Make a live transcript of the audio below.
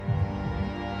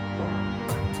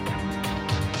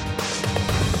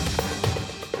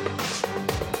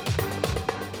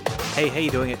Hey, how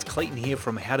you doing? It's Clayton here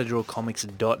from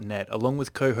howtodrawcomics.net, along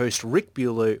with co-host Rick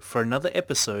Buelow for another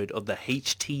episode of the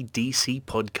HTDC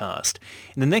podcast.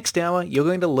 In the next hour, you're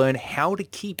going to learn how to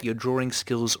keep your drawing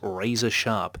skills razor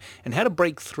sharp and how to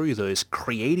break through those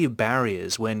creative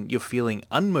barriers when you're feeling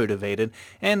unmotivated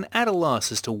and at a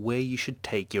loss as to where you should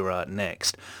take your art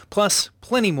next. Plus,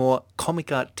 plenty more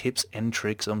comic art tips and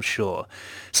tricks, I'm sure.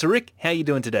 So Rick, how you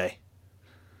doing today?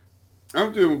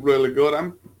 I'm doing really good.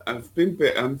 I've been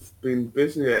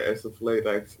busy as of late.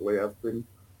 Actually, I've been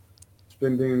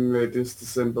spending this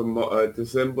December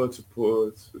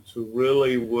to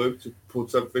really work to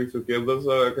put something together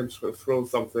so I can throw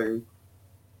something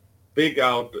big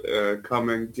out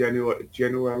coming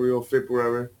January or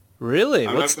February. Really?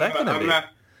 I'm What's not that gonna, going to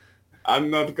I'm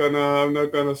be? not I'm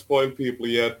not gonna spoil people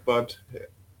yet, but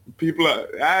people are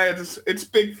it's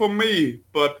big for me,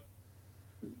 but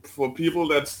for people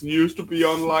that's used to be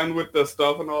online with the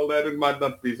stuff and all that, it might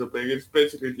not be so big. It's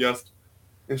basically just,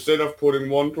 instead of putting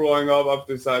one drawing up, I've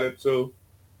decided to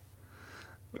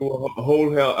do a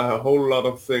whole lot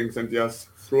of things and just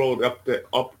throw it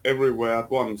up everywhere at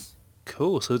once.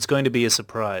 Cool. So it's going to be a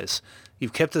surprise.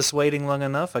 You've kept us waiting long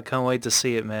enough. I can't wait to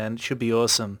see it, man. It should be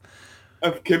awesome.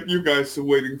 I've kept you guys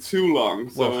waiting too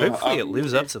long, Well, so hopefully it I'm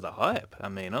lives up looking. to the hype. I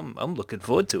mean, I'm looking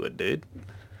forward to it, dude.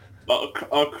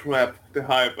 Oh crap, the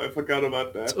hype! I forgot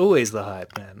about It's that. always the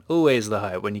hype, man. Always the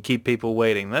hype when you keep people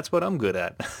waiting. That's what I'm good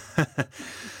at.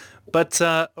 But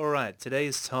all right,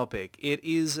 today's topic. It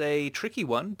is a tricky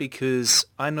one because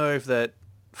I know that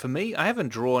for me, I haven't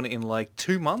drawn in like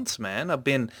 2 months, man. I've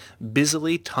been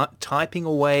busily typing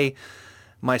away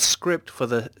my script for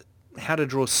the How to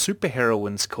Draw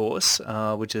Superheroines course,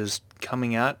 which is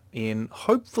coming out in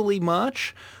hopefully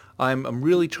March. I'm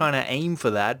really trying to aim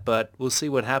for that, but we'll see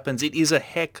what happens. It is a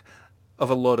heck of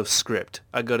a lot of script,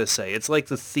 I gotta say. It's like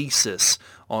the thesis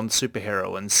on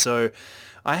superheroines, so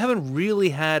I haven't really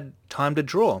had time to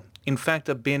draw. In fact,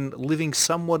 I've been living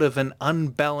somewhat of an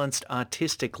unbalanced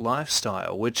artistic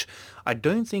lifestyle, which I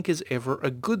don't think is ever a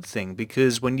good thing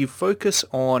because when you focus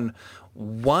on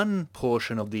one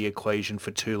portion of the equation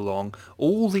for too long,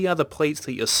 all the other plates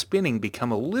that you're spinning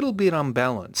become a little bit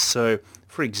unbalanced. So,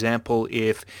 for example,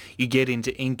 if you get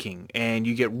into inking and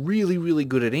you get really, really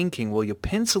good at inking, well, your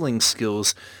penciling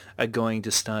skills are going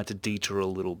to start to detour a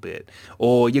little bit.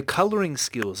 Or your coloring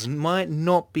skills might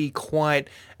not be quite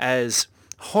as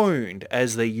honed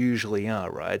as they usually are,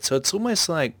 right? So it's almost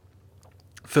like,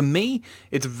 for me,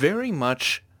 it's very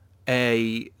much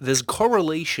there's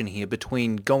correlation here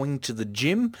between going to the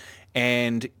gym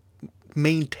and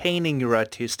maintaining your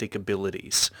artistic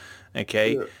abilities.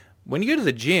 Okay? Yeah. When you go to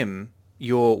the gym,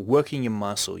 you're working your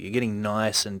muscle, you're getting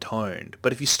nice and toned.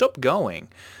 But if you stop going,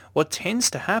 what tends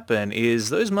to happen is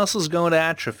those muscles go into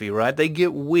atrophy, right? They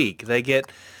get weak, they get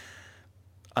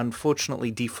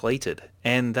unfortunately deflated.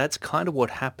 And that's kind of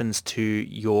what happens to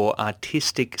your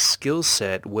artistic skill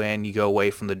set when you go away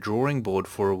from the drawing board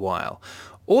for a while.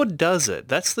 Or does it?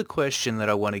 That's the question that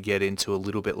I want to get into a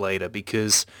little bit later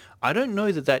because I don't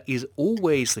know that that is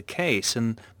always the case,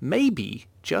 and maybe,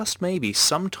 just maybe,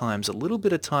 sometimes a little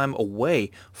bit of time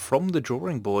away from the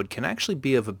drawing board can actually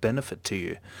be of a benefit to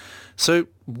you. So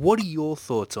what are your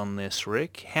thoughts on this,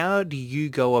 Rick? How do you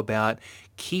go about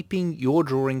keeping your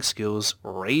drawing skills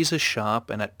razor sharp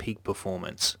and at peak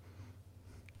performance?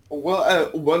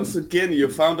 Well, once again, you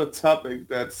found a topic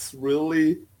that's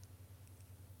really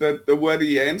where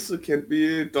the answer can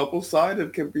be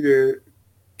double-sided,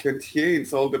 can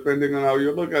change all depending on how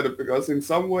you look at it. Because in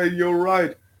some way, you're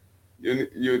right. You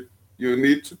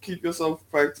need to keep yourself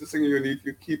practicing. You need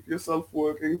to keep yourself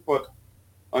working. But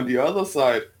on the other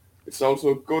side, it's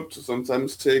also good to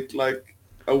sometimes take like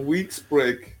a week's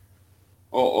break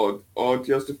or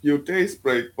just a few days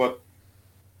break. But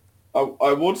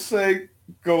I would say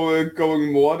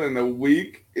going more than a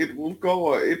week, it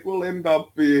will end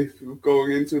up be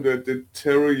going into the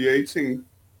deteriorating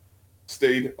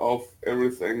state of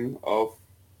everything, of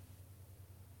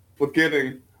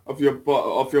forgetting of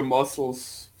your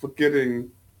muscles,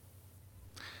 forgetting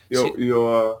See,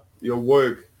 your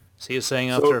work. so you're saying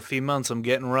after So a few months I'm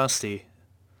getting rusty.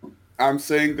 I'm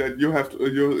saying that you have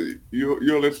to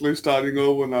you're literally starting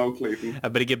over now, Clayton. I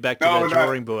better get back to No, that no,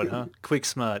 drawing board, huh? Quick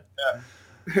smart.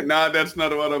 no, that's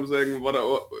not what I'm saying.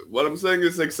 What I'm saying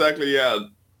is exactly, yeah,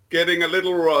 getting a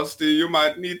little rusty. You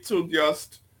might need to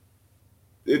just.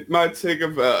 It might take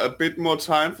a bit more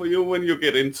time for you when you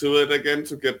get into it again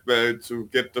to get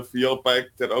the feel back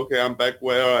that okay, I'm back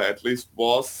where I at least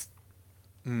was,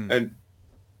 Mm.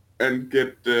 and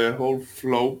get the whole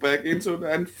flow back into it.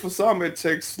 And for some, it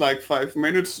takes like 5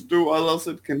 minutes to do. Others,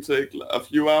 it can take a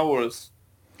few hours.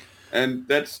 And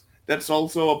that's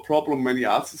also a problem many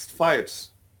artists fight.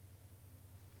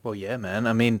 Well, yeah, man.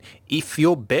 I mean, if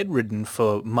you're bedridden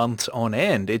for months on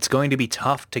end, it's going to be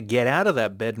tough to get out of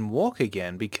that bed and walk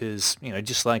again because,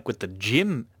 just like with the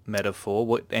gym metaphor,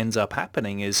 what ends up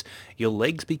happening is your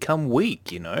legs become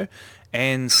weak.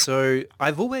 And so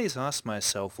I've always asked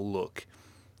myself, look,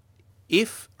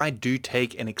 if I do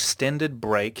take an extended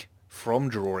break from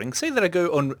drawing, say that I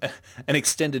go on an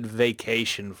extended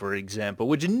vacation, for example,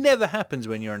 which never happens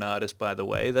when you're an artist, by the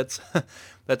way. That's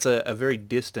that's a very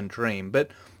distant dream. But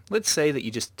let's say that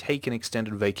you just take an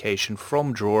extended vacation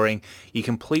from drawing, you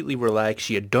completely relax,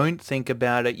 you don't think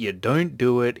about it, you don't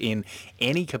do it in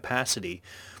any capacity.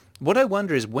 What I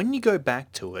wonder is when you go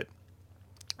back to it,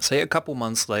 say a couple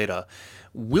months later,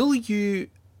 will you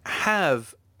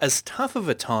have as tough of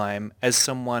a time as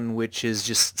someone which is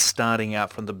just starting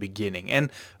out from the beginning?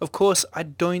 And of course, I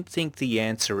don't think the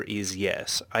answer is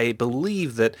yes. I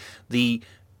believe that the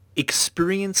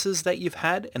experiences that you've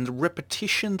had and the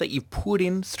repetition that you've put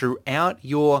in throughout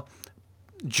your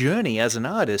journey as an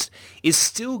artist is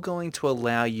still going to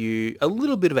allow you a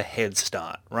little bit of a head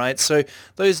start, right? So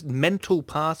those mental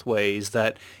pathways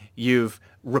that you've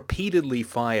repeatedly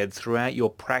fired throughout your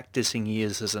practicing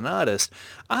years as an artist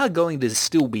are going to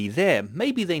still be there.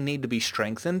 Maybe they need to be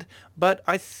strengthened, but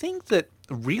I think that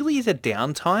really the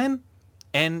downtime,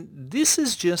 and this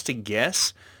is just a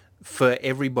guess for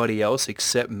everybody else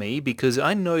except me, because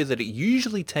I know that it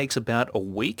usually takes about a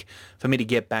week for me to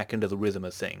get back into the rhythm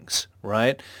of things,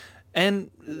 right? And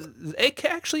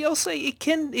I'll say it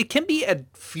can be a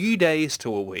few days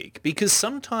to a week, because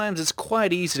sometimes it's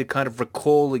quite easy to kind of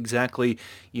recall exactly,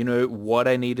 what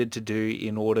I needed to do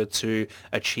in order to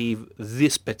achieve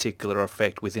this particular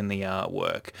effect within the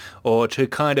artwork, or to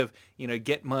kind of,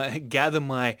 gather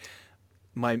my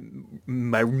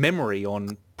memory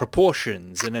on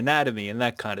proportions and anatomy and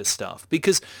that kind of stuff,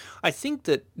 because I think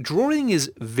that drawing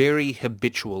is very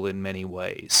habitual in many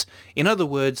ways. In other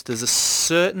words, there's a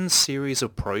certain series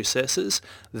of processes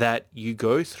that you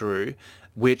go through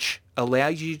which allow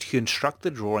you to construct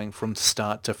the drawing from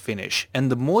start to finish.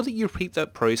 And the more that you repeat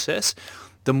that process,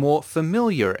 the more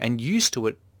familiar and used to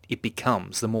it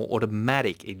becomes, the more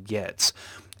automatic it gets.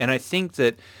 And I think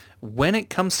that when it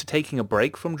comes to taking a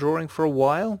break from drawing for a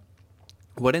while,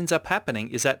 what ends up happening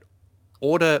is that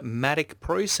automatic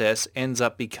process ends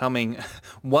up becoming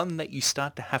one that you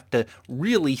start to have to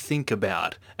really think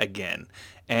about again.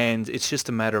 And it's just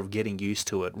a matter of getting used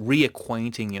to it,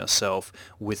 reacquainting yourself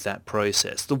with that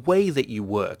process, the way that you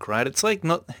work, right? It's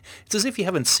as if you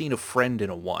haven't seen a friend in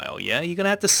a while, yeah? You're going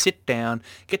to have to sit down,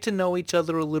 get to know each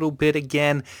other a little bit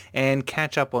again, and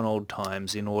catch up on old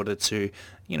times in order to,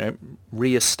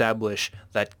 reestablish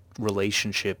that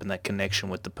relationship and that connection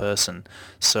with the person.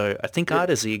 So I think art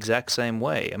is the exact same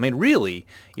way. I mean, really,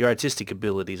 your artistic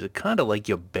abilities are kind of like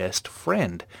your best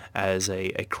friend as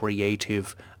a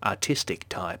creative, artistic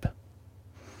type.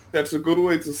 That's a good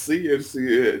way to see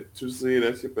it, to see it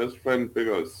as your best friend,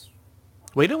 because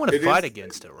well, you don't want to fight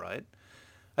against it, right?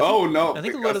 I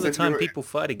think a lot of the time people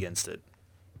fight against it.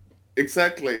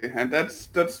 Exactly, and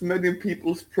that's many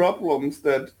people's problems,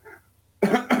 that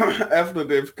after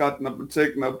they've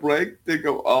taken a break, they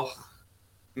go, oh,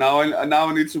 now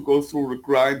I need to go through the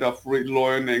grind of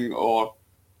relearning or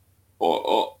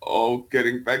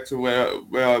getting back to where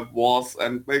I was,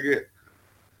 and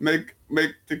make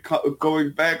the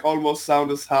going back almost sound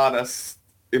as hard as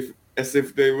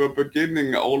if they were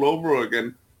beginning all over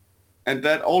again. And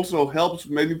that also helps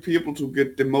many people to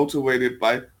get demotivated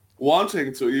by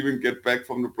wanting to even get back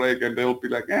from the break, and they'll be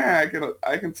like, yeah,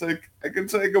 I can take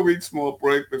a week's more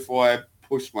break before I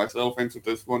push myself into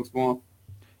this once more.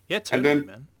 Yeah, totally, and then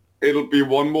man. It'll be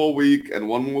one more week, and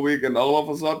all of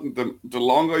a sudden, the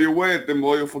longer you wait, the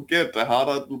more you forget, the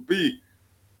harder it will be.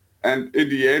 And in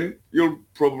the end, you'll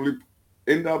probably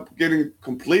end up getting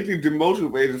completely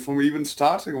demotivated from even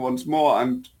starting once more,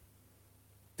 and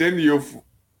then you've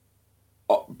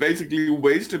basically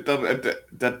wasted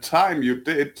that time you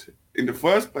did in the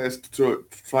first place to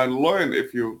try and learn,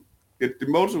 if you get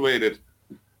demotivated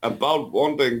about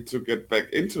wanting to get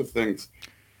back into things.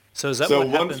 So is that what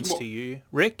happens to you,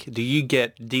 Rick? Do you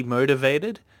get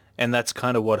demotivated, and that's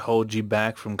kind of what holds you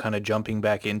back from kind of jumping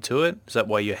back into it? Is that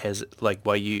why you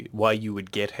why you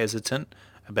would get hesitant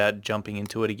about jumping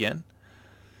into it again?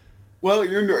 Well,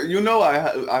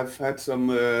 I've had some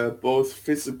both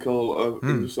physical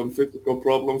some physical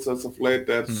problems as of late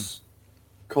that's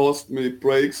caused me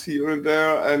breaks here and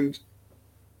there, and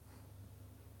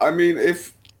I mean,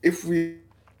 if we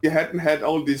hadn't had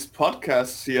all these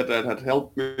podcasts here that had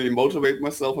helped me motivate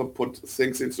myself and put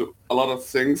a lot of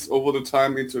things over the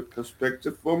time into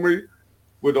perspective for me,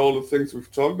 with all the things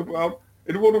we've talked about,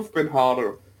 it would have been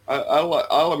harder.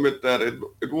 I'll admit that it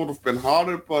would have been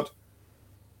harder, but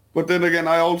then again,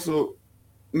 I also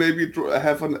maybe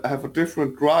have a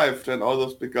different drive than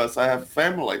others because I have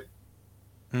family,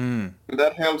 Mm. and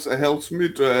that helps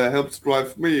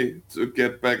drive me to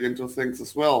get back into things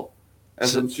as well,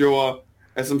 as So, I'm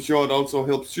sure it also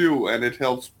helps you, and it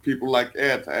helps people like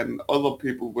Ed and other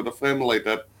people with a family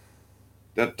that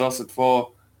does it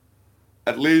for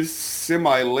at least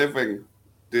semi-living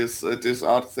this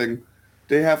art thing.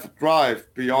 They have a drive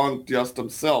beyond just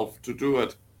themselves to do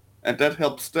it, and that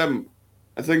helps them.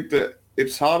 I think that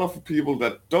it's harder for people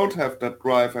that don't have that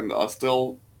drive and are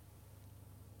still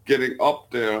getting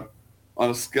up there on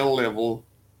a skill level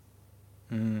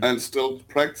mm. and still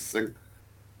practicing.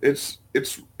 It's the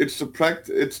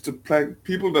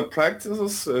people that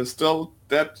practices still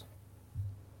that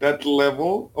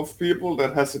level of people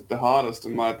that has it the hardest,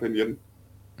 in my opinion,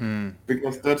 Mm.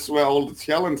 because that's where all the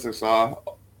challenges are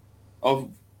of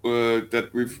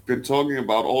that we've been talking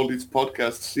about all these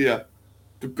podcasts here.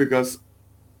 Because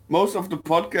most of the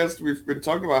podcasts we've been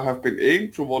talking about have been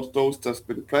aimed towards those that's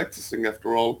been practicing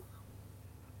after all.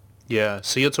 Yeah,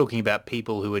 so you're talking about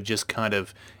people who are just kind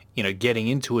of, getting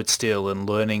into it still and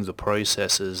learning the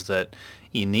processes that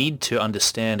you need to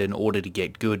understand in order to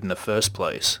get good in the first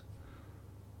place.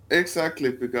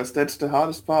 Exactly, because that's the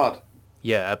hardest part.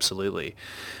 Yeah, absolutely.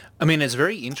 I mean, it's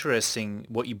very interesting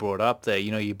what you brought up there.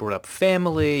 You brought up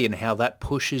family and how that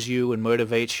pushes you and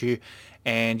motivates you.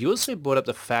 And you also brought up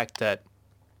the fact that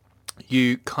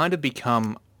you kind of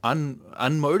become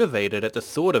unmotivated at the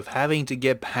thought of having to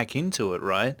get back into it,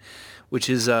 right? Which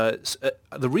is the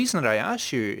reason that I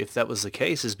asked you if that was the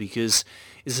case is because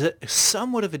it's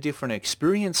somewhat of a different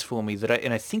experience for me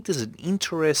and I think there's an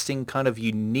interesting kind of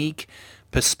unique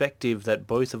perspective that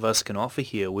both of us can offer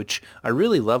here, which I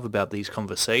really love about these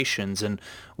conversations and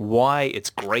why it's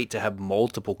great to have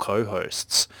multiple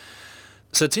co-hosts.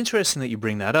 So it's interesting that you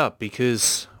bring that up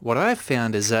because what I've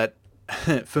found is that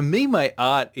for me, my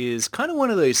art is kind of one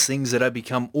of those things that I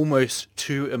become almost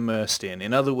too immersed in.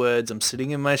 In other words, I'm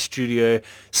sitting in my studio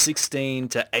 16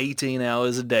 to 18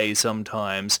 hours a day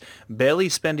sometimes, barely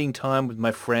spending time with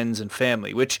my friends and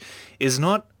family, which is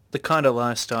not the kind of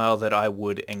lifestyle that I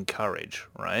would encourage,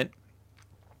 right?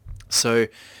 So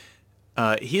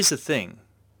here's the thing.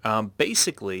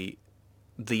 Basically,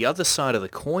 the other side of the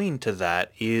coin to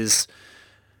that is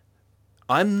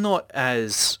I'm not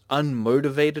as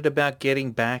unmotivated about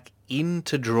getting back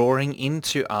into drawing,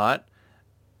 into art,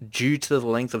 due to the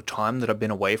length of time that I've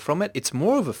been away from it. It's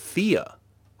more of a fear,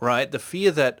 right? The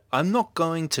fear that I'm not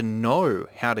going to know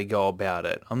how to go about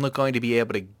it. I'm not going to be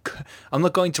able to, I'm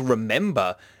not going to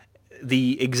remember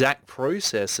the exact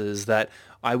processes that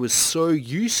I was so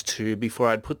used to before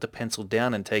I'd put the pencil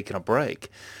down and taken a break.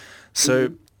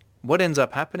 So what ends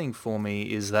up happening for me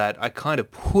is that I kind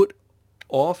of put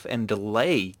off and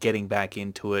delay getting back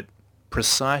into it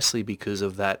precisely because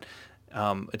of that.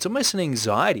 It's almost an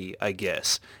anxiety, I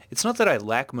guess. It's not that I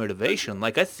lack motivation.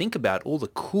 Like I think about all the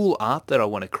cool art that I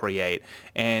want to create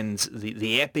and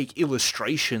the epic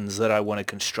illustrations that I want to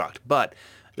construct. But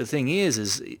the thing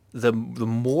is the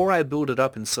more I build it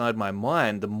up inside my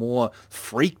mind, the more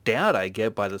freaked out I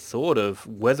get by the thought of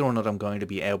whether or not I'm going to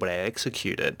be able to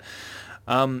execute it.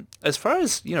 As far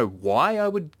as, why I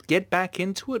would get back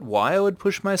into it, why I would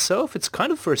push myself, it's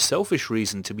kind of for a selfish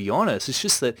reason, to be honest. It's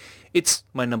just that it's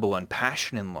my number one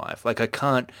passion in life. Like I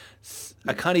can't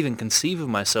even conceive of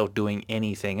myself doing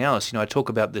anything else. I talk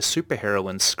about this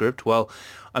superheroine script. Well,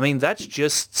 I mean, that's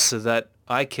just so that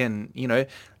I can,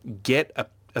 get a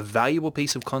valuable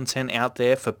piece of content out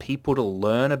there for people to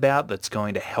learn about that's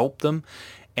going to help them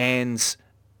and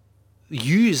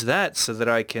use that so that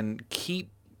I can keep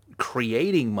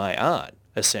creating my art,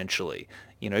 essentially.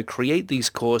 Create these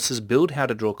courses, build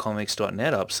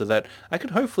howtodrawcomics.net up so that I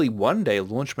could hopefully one day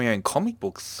launch my own comic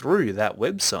book through that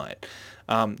website.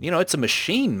 It's a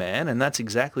machine, man, and that's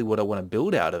exactly what I want to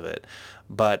build out of it.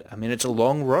 But, I mean, it's a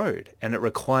long road, and it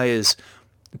requires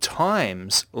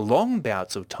long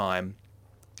bouts of time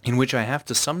in which I have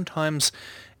to sometimes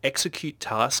execute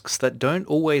tasks that don't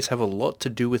always have a lot to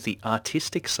do with the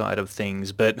artistic side of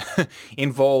things, but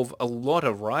involve a lot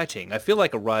of writing. I feel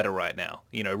like a writer right now,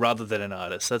 rather than an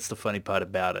artist. That's the funny part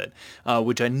about it,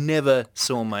 which I never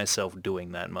saw myself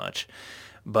doing that much.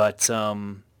 But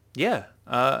that's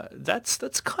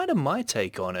kind of my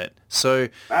take on it. So,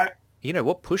 I,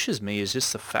 what pushes me is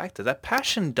just the fact that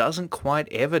passion doesn't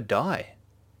quite ever die,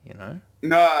 no.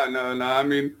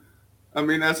 I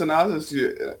mean, as an artist,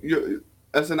 you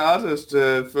as an artist,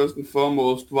 first and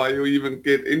foremost, why you even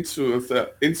get into it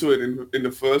in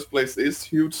the first place is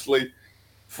hugely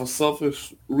for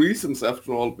selfish reasons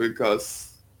after all,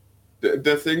 because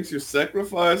the things you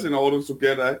sacrifice in order to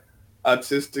get a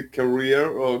artistic career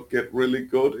or get really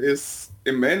good is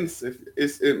immense. If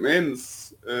is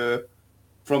immense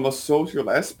from a social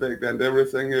aspect and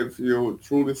everything. If you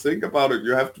truly think about it,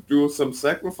 you have to do some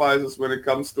sacrifices when it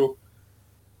comes to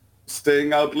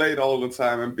staying out late all the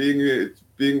time and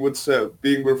being with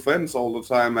friends all the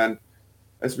time. And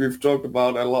as we've talked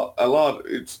about a lot,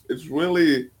 it's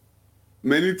really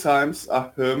many times a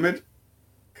hermit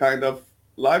kind of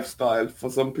lifestyle for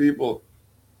some people,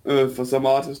 for some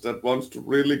artists that wants to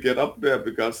really get up there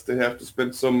because they have to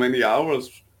spend so many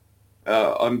hours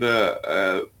on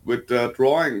the with the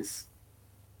drawings.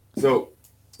 So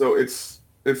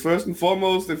first and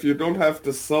foremost, if you don't have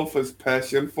the selfish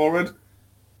passion for it,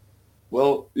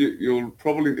 well, you'll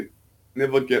probably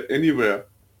never get anywhere.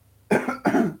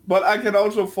 But I can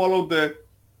also follow the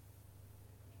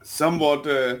somewhat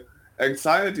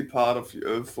anxiety part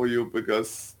of for you,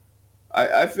 because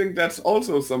I think that's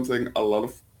also something a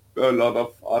lot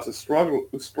of artists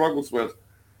struggles with.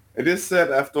 It is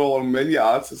said, after all, many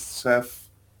artists have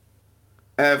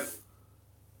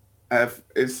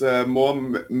is more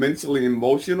mentally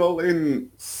emotional in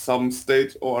some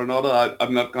state or another.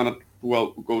 I'm not gonna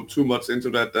go too much into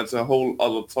that. That's a whole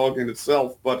other talk in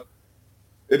itself. But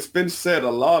it's been said a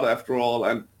lot after all,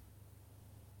 and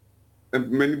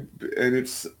many, and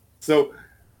it's so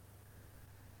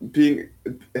being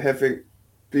having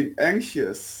being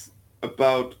anxious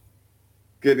about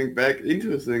getting back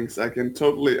into things. I can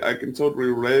totally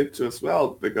relate to as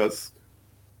well, because,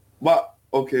 well,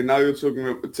 okay, now you're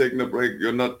taking a break.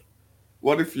 You're not.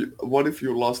 What if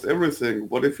you lost everything?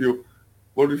 What if you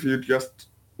just,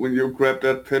 when you grab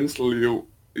that pencil,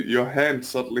 your hand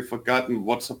suddenly forgotten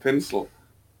what's a pencil,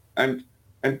 and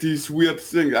these weird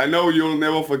things. I know you'll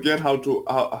never forget how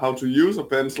to use a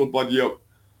pencil,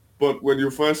 but when you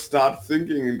first start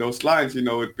thinking in those lines,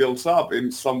 it builds up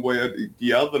in some way or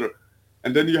the other,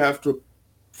 and then you have to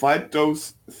fight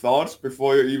those thoughts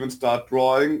before you even start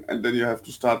drawing, and then you have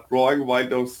to start drawing while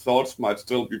those thoughts might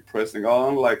still be pressing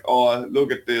on, like, oh,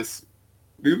 look at this.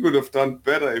 You could have done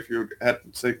better if you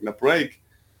hadn't taken a break.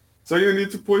 So you need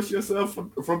to push yourself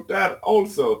from that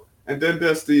also. And then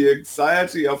there's the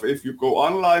anxiety of, if you go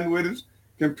online with it,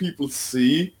 can people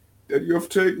see that you have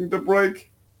taken the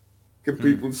break? Can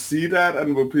people see that,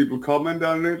 and will people comment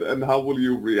on it? And how will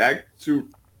you react to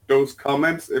those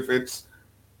comments if it's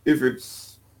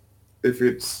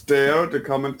there, the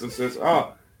comment that says,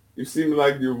 you seem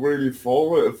like you really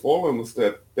fallen a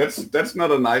step. That's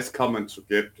not a nice comment to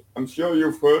get. I'm sure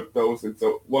you've heard those in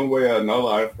so one way or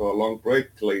another after a long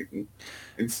break, Clayton.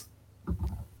 It's,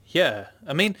 Yeah,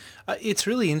 I mean, it's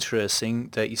really interesting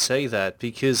that you say that,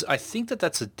 because I think that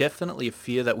that's definitely a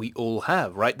fear that we all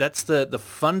have, right? That's the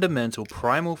fundamental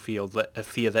primal a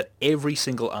fear that every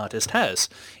single artist has,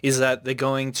 is that they're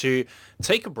going to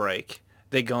take a break,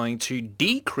 they're going to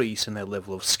decrease in their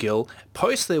level of skill,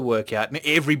 post their workout, and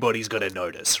everybody's going to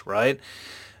notice, right?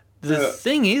 The uh,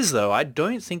 thing is, though, I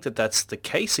don't think that that's the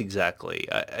case exactly.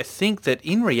 I think that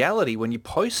in reality, when you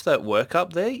post that work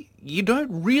up there, you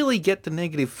don't really get the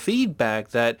negative feedback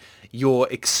that you're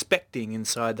expecting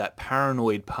inside that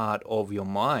paranoid part of your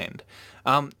mind.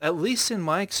 At least in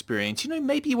my experience,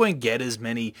 maybe you won't get as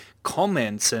many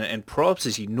comments and props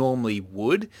as you normally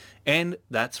would, and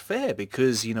that's fair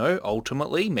because,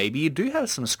 ultimately, maybe you do have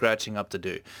some scratching up to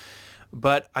do.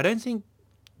 But I don't think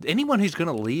anyone who's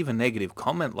going to leave a negative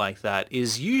comment like that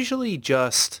is usually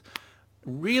just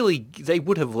really, they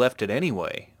would have left it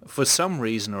anyway for some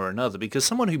reason or another, because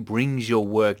someone who brings your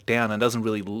work down and doesn't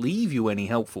really leave you any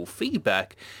helpful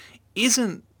feedback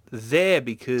isn't there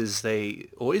because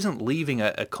or isn't leaving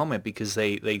a comment because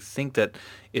they think that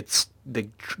they're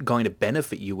going to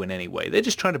benefit you in any way. They're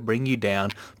just trying to bring you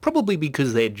down, probably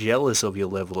because they're jealous of your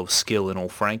level of skill, in all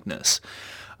frankness.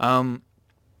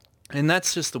 And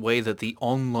that's just the way that the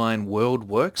online world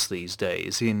works these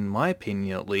days, in my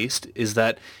opinion at least, is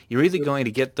that you're either going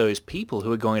to get those people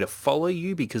who are going to follow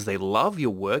you because they love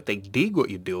your work, they dig what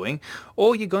you're doing,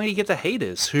 or you're going to get the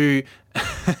haters who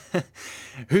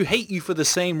who hate you for the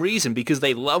same reason because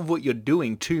they love what you're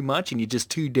doing too much and you're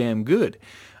just too damn good.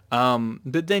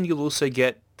 But then you'll also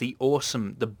get the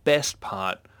best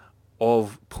part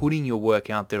of putting your work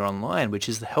out there online, which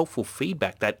is the helpful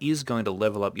feedback that is going to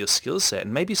level up your skill set.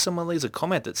 And maybe someone leaves a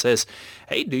comment that says,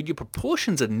 hey dude, your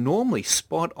proportions are normally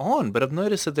spot on, but I've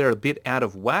noticed that they're a bit out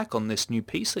of whack on this new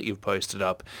piece that you've posted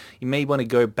up. You may want to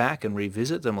go back and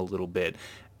revisit them a little bit.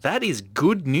 That is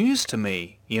good news to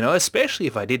me, especially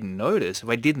if I didn't notice, if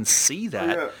I didn't see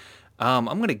that. yeah. I'm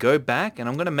going to go back and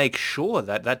I'm going to make sure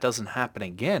that that doesn't happen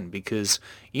again because,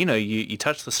 you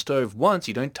touch the stove once,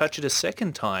 you don't touch it a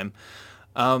second time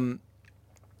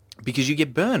because you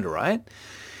get burned, right?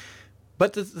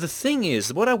 But the thing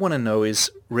is, what I want to know is,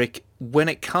 Rick, when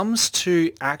it comes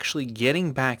to actually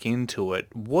getting back into it,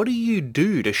 what do you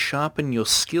do to sharpen your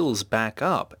skills back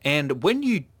up? And when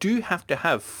you do have to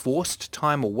have forced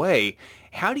time away,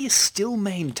 how do you still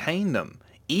maintain them?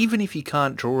 Even if you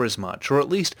can't draw as much, or at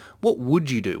least what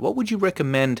would you do? What would you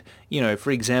recommend,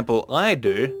 for example, I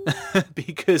do,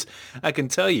 because I can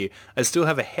tell you, I still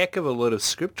have a heck of a lot of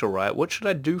script to write. What should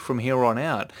I do from here on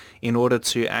out in order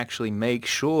to actually make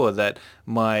sure that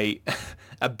my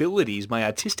abilities, my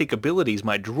artistic abilities,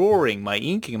 my drawing, my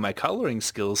inking, my coloring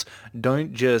skills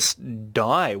don't just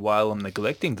die while I'm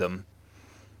neglecting them?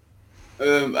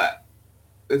 Um,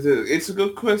 it's a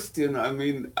good question. I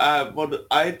mean, what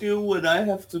I do when I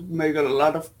have to make a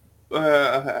lot of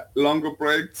longer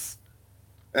breaks,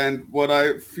 and what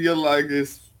I feel like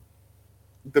is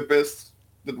the best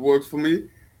that works for me,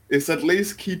 is at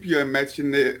least keep your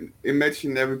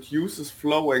imaginary juices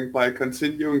flowing by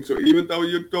continuing to, even though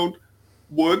you don't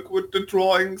work with the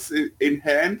drawings in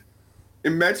hand,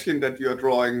 imagine that you're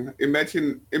drawing.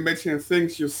 Imagine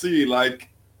things you see, like,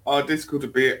 oh, this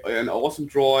could be an awesome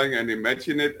drawing, and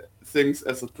imagine it things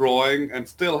as a drawing, and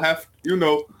still have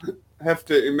have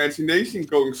the imagination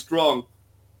going strong.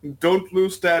 Don't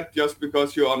lose that just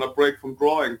because you're on a break from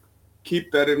drawing.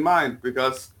 Keep that in mind,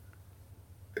 because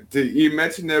the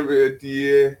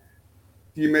imagination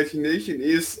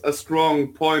is a strong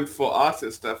point for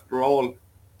artists after all.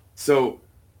 So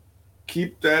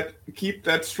keep that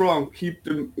strong,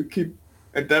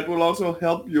 and that will also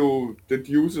help you, the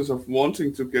users of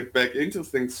wanting to get back into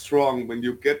things strong when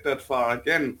you get that far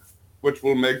again, which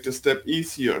will make the step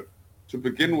easier to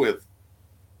begin with.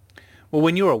 Well,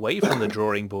 when you're away from the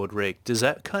drawing board, Rick, does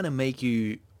that kind of make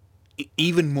you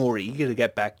even more eager to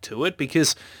get back to it?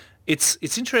 Because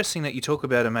it's interesting that you talk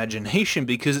about imagination,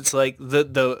 because it's like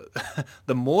the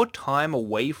the more time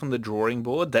away from the drawing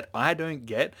board that I don't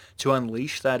get to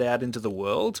unleash that out into the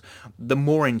world, the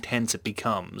more intense it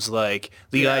becomes. Like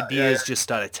the ideas just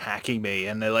start attacking me,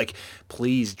 and they're like,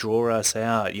 "Please draw us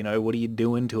out. What are you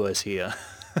doing to us here?"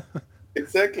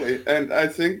 Exactly, and I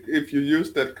think if you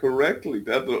use that correctly,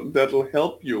 that'll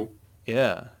help you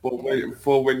Yeah.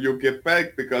 for when you get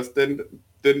back, because then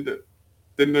the,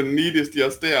 then the need is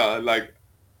just there. Like,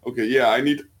 okay, yeah, I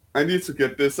need to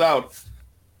get this out.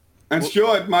 And Well,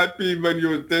 sure, it might be when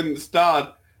you then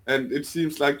start, and it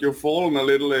seems like you've fallen a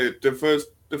little.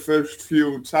 The first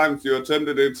few times you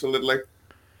attempted it, it's a little like,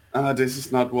 this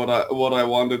is not what I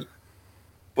wanted.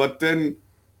 But then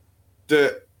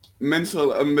the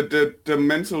the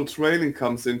mental training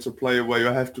comes into play, where you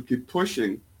have to keep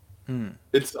pushing. hmm.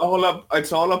 It's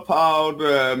all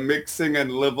about mixing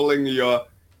and leveling your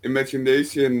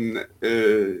imagination,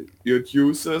 your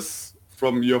juices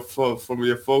from your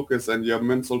focus and your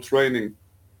mental training.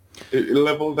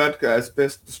 Level that as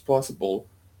best as possible.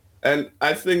 And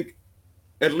I think,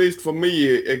 at least for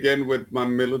me, again with my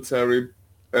military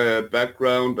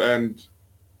background and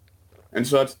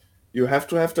such, you have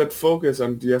to have that focus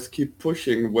and just keep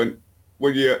pushing when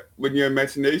your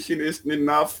imagination isn't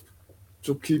enough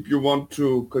to keep you want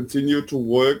to continue to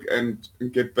work and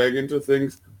get back into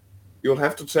things. You'll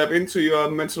have to tap into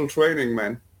your mental training,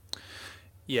 man.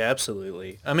 Yeah,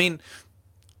 absolutely. I mean,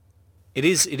 it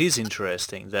is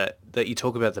interesting that you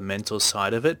talk about the mental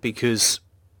side of it, because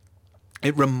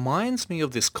it reminds me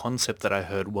of this concept that I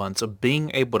heard once of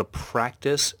being able to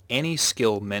practice any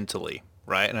skill mentally,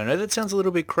 right? And I know that sounds a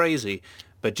little bit crazy,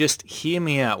 but just hear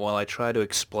me out while I try to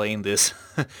explain this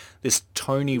this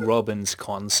Tony Robbins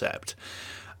concept.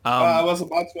 I was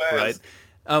about to Right?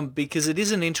 ask. Because it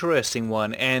is an interesting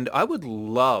one, and I would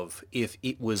love if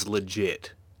it was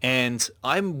legit. And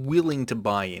I'm willing to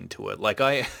buy into it. Like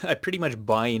I pretty much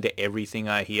buy into everything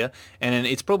I hear, and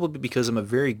it's probably because I'm a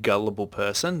very gullible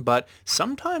person, but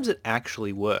sometimes it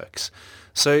actually works.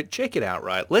 So check it out,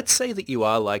 right? Let's say that you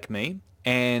are like me,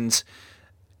 and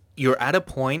you're at a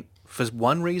point for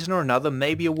one reason or another.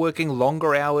 Maybe you're working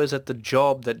longer hours at the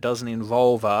job that doesn't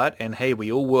involve art, and hey,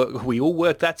 we all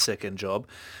work that second job.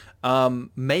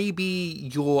 Maybe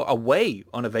you're away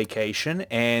on a vacation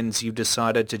and you've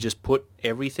decided to just put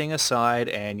everything aside,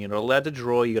 and you're not allowed to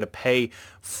draw. You got to pay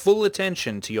full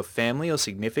attention to your family or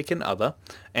significant other.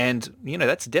 And,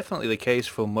 that's definitely the case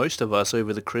for most of us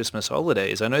over the Christmas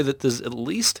holidays. I know that there's at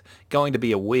least going to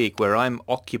be a week where I'm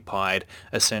occupied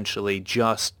essentially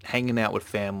just hanging out with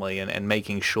family and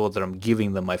making sure that I'm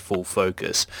giving them my full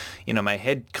focus. My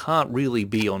head can't really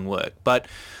be on work. But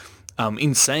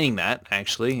in saying that,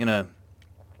 actually,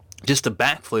 just a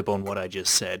backflip on what I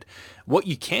just said, what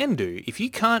you can do, if you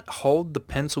can't hold the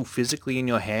pencil physically in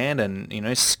your hand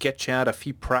and, sketch out a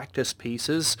few practice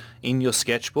pieces in your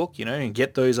sketchbook, and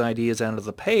get those ideas out of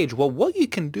the page, well, what you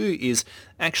can do is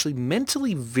actually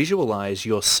mentally visualize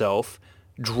yourself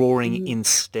drawing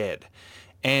instead.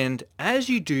 And as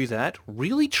you do that,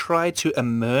 really try to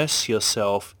immerse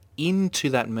yourself into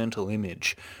that mental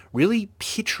image. Really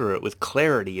picture it with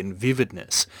clarity and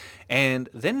vividness. And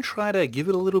then try to give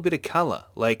it a little bit of color.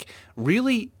 Like,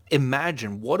 really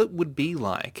imagine what it would be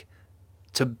like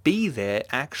to be there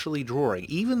actually drawing,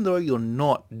 even though you're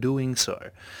not doing so.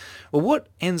 Well, what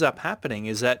ends up happening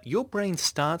is that your brain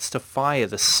starts to fire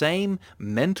the same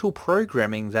mental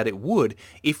programming that it would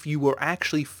if you were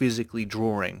actually physically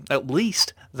drawing. At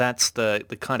least that's the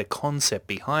kind of concept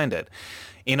behind it.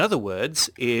 In other words,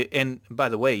 and by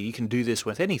the way, you can do this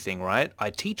with anything, right? I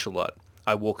teach a lot.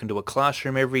 I walk into a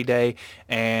classroom every day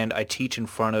and I teach in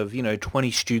front of,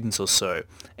 20 students or so.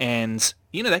 And,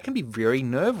 that can be very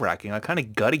nerve-wracking. I kind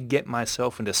of got to get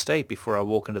myself into state before I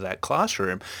walk into that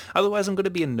classroom. Otherwise, I'm going to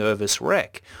be a nervous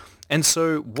wreck. And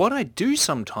so what I do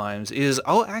sometimes is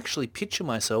I'll actually picture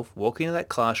myself walking into that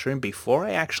classroom before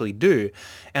I actually do.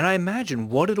 And I imagine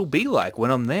what it'll be like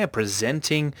when I'm there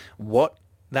presenting what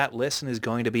that lesson is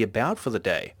going to be about for the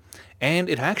day. And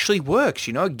it actually works,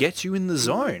 it gets you in the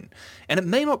zone. And it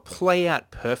may not play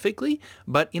out perfectly,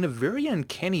 but in a very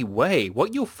uncanny way,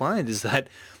 what you'll find is that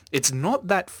it's not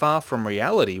that far from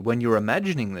reality when you're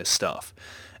imagining this stuff.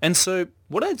 And so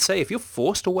what I'd say, if you're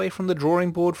forced away from the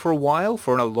drawing board for a while,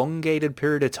 for an elongated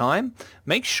period of time,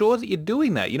 make sure that you're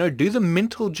doing that. Do the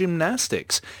mental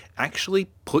gymnastics. Actually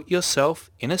put yourself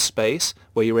in a space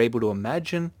where you're able to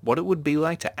imagine what it would be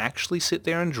like to actually sit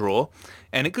there and draw.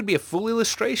 And it could be a full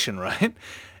illustration, right?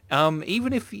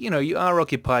 Even if, you are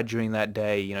occupied during that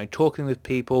day, talking with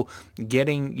people,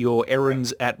 getting your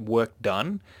errands at work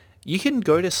done, you can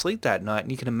go to sleep that night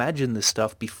and you can imagine this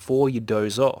stuff before you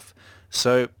doze off.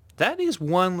 So that is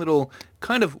one little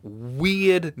kind of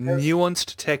weird,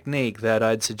 nuanced technique that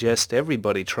I'd suggest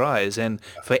everybody tries, and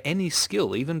for any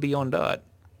skill, even beyond art.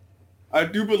 I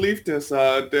do believe there's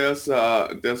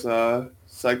a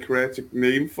psychiatric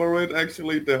name for it,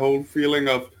 actually. The whole feeling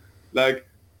of like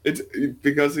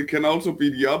because it can also be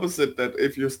the opposite, that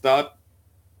if you start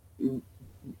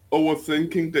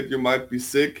overthinking that you might be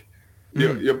sick,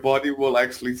 your body will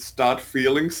actually start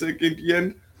feeling sick in the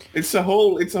end. It's a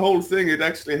whole thing. It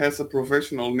actually has a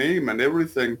professional name and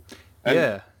everything.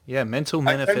 And yeah, mental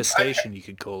manifestation, you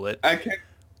could call it. I can,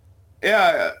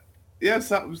 yeah, yeah,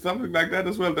 something like that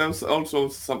as well. There's also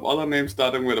some other name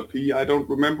starting with a P. I don't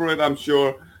remember it. I'm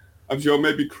sure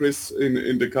maybe Chris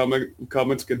in the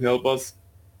comments can help us.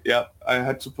 Yeah, I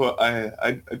had to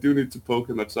I do need to poke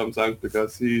him at sometimes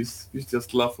because he's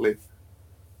just lovely.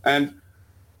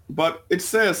 But it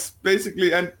says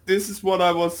basically, and this is what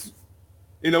I was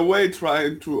in a way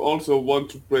trying to also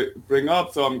want to bring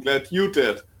up. So I'm glad you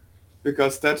did,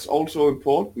 because that's also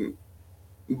important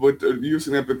with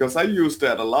using it, because I use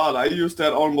that a lot. I use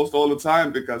that almost all the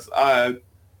time because I,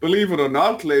 believe it or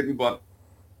not, Clayton, but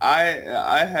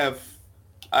I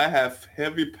have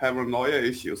heavy paranoia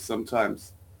issues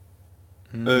sometimes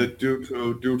due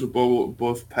to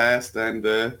both past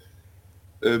and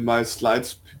my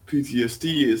slight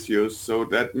PTSD issues. So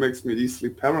that makes me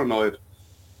easily paranoid.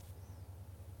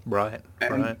 Right.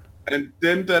 And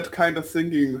then that kind of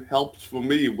thinking helps for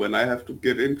me when I have to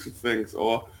get into things,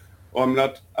 or I'm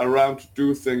not around to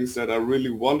do things that I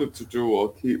really wanted to do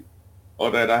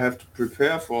or that I have to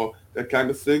prepare for. That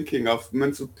kind of thinking of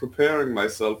mental preparing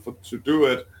myself to do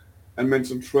it, and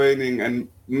mental training, and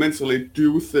mentally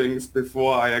do things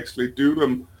before I actually do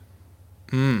them.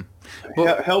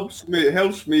 Helps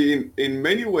me in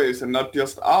many ways, and not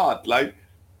just art. Like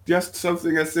just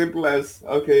something as simple as,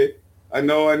 okay, I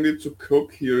know I need to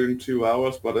cook here in 2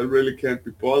 hours, but I really can't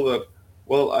be bothered.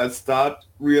 Well, I start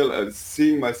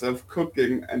seeing myself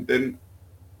cooking, and then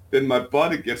my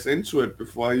body gets into it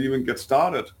before I even get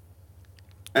started.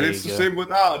 And it's the same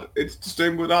with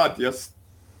art. Just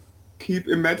keep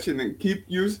imagining,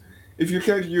 if you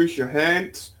can't use your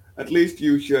hands, at least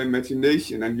use your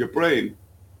imagination and your brain.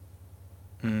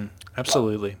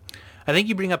 Absolutely. I think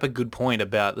you bring up a good point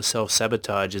about the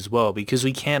self-sabotage as well, because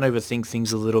we can overthink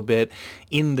things a little bit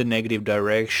in the negative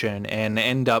direction and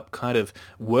end up kind of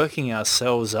working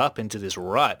ourselves up into this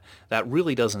rut that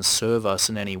really doesn't serve us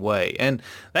in any way. And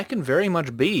that can very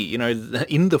much be,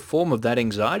 in the form of that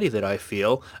anxiety that I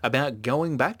feel about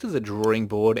going back to the drawing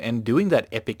board and doing that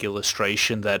epic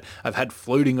illustration that I've had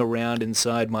floating around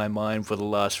inside my mind for the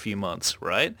last few months,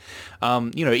 right?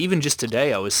 Even just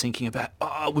today I was thinking about,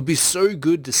 it would be so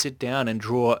good to sit down down and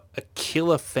draw a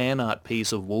killer fan art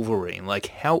piece of Wolverine. Like,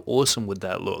 how awesome would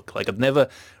that look? Like, I've never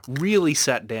really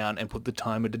sat down and put the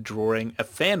time into drawing a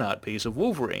fan art piece of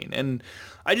Wolverine. And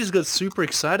I just got super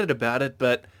excited about it,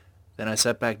 but then I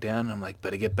sat back down and I'm like,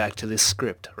 better get back to this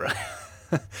script, right?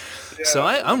 So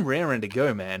I'm raring to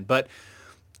go, man. But,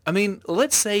 I mean,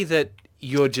 let's say that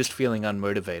you're just feeling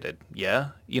unmotivated,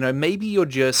 yeah? You know, maybe you're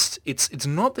just, it's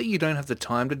not that you don't have the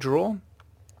time to draw,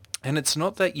 and it's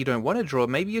not that you don't want to draw,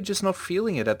 maybe you're just not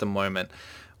feeling it at the moment.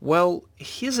 Well,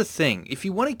 here's the thing. If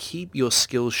you want to keep your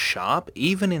skills sharp,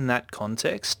 even in that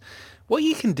context, what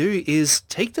you can do is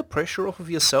take the pressure off of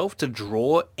yourself to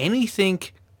draw anything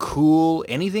cool,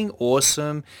 anything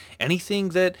awesome, anything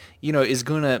that, you know, is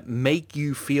going to make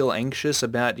you feel anxious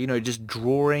about, you know, just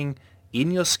drawing in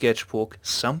your sketchbook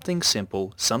something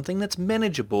simple, something that's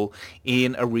manageable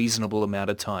in a reasonable amount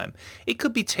of time. It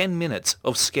could be 10 minutes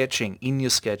of sketching in your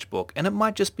sketchbook, and it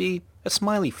might just be a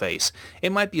smiley face.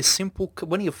 It might be a simple,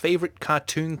 one of your favorite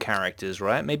cartoon characters,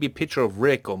 right? Maybe a picture of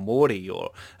Rick or Morty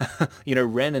or, you know,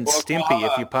 Ren and Stimpy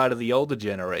if you're part of the older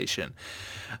generation.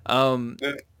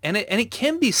 And it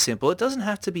can be simple. It doesn't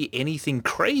have to be anything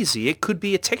crazy. It could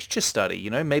be a texture study,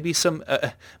 you know, maybe some,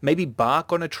 maybe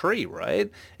bark on a tree, right?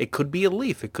 It could be a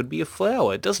leaf. It could be a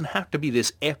flower. It doesn't have to be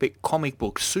this epic comic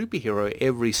book superhero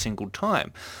every single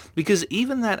time. Because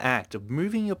even that act of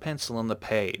moving your pencil on the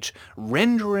page,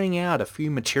 rendering out a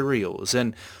few materials,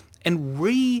 and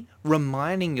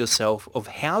reminding yourself of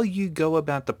how you go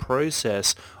about the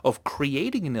process of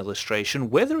creating an illustration,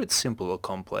 whether it's simple or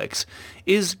complex,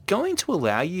 is going to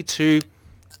allow you to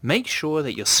make sure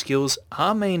that your skills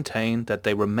are maintained, that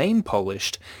they remain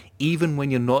polished, even when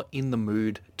you're not in the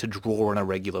mood to draw on a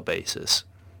regular basis.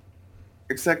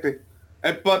 Exactly.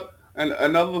 And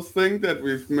another thing that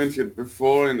we've mentioned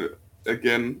before in,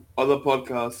 again, other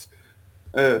podcasts,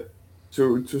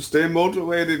 to stay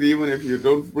motivated even if you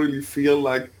don't really feel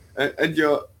like, and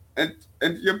your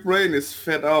brain is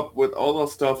fed up with other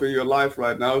stuff in your life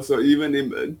right now, so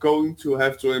even going to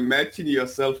have to imagine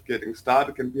yourself getting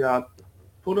started can be hard.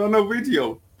 Put on a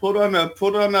video, put on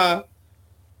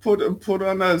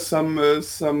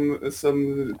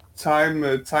some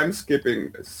time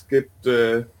skipped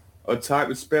or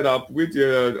time sped up with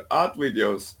your art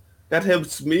videos. That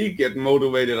helps me get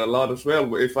motivated a lot as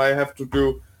well. If I have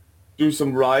to do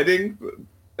some writing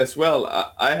as well.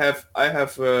 I have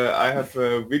videos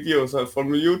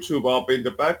from YouTube up in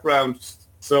the background,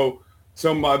 so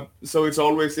it's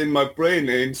always in my brain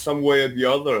in some way or the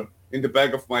other in the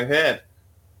back of my head.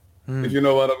 If you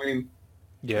know what I mean.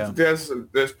 Yeah. There's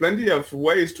plenty of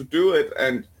ways to do it,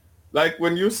 and like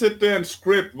when you sit there and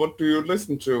script, what do you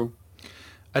listen to?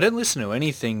 I don't listen to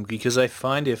anything because I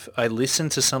find if I listen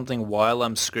to something while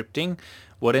I'm scripting,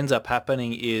 what ends up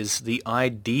happening is the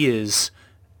ideas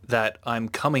that I'm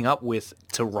coming up with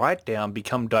to write down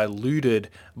become diluted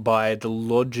by the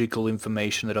logical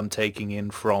information that I'm taking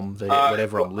in from the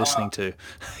whatever I'm listening to.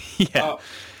 Yeah.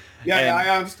 Yeah,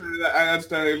 I understand. I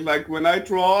understand. Like when I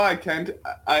draw, I can't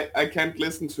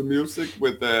listen to music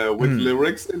with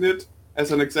lyrics in it.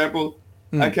 As an example,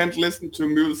 I can't listen to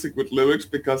music with lyrics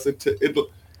because it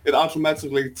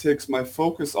automatically takes my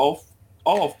focus off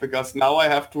because now I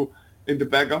have to, in the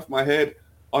back of my head,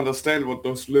 understand what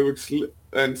those lyrics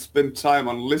and spend time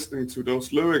on listening to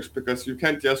those lyrics, because you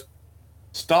can't just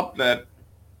stop that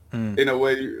in a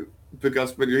way,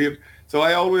 because when you hear. So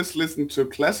I always listen to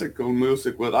classical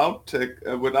music without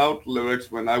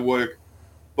lyrics when I work.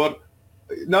 But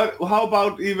not. How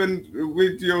about even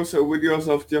videos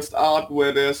of just art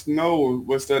where there's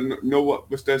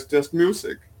just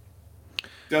music,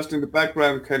 just in the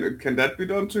background? Can that be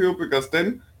done to you? Because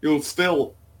then you'll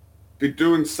still be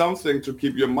doing something to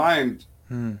keep your mind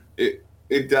in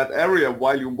that area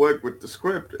while you work with the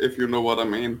script, if you know what I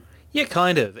mean. Yeah,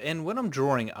 kind of. And when I'm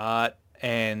drawing art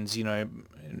and, you know,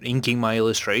 inking my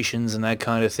illustrations and that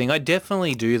kind of thing, I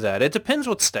definitely do that. It depends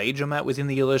what stage I'm at within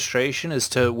the illustration as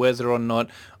to whether or not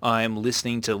I'm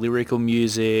listening to lyrical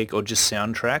music or just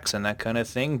soundtracks and that kind of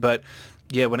thing. But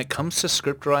yeah, when it comes to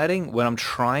script writing, when I'm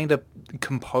trying to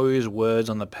compose words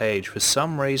on the page, for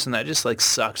some reason that just like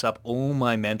sucks up all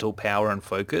my mental power and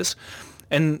focus.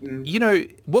 And you know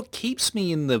what keeps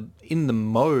me in the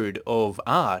mode of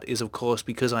art is, of course,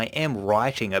 because I am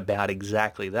writing about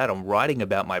exactly that. I'm writing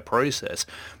about my process.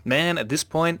 Man, at this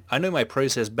point, I know my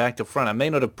process back to front. I may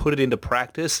not have put it into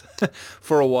practice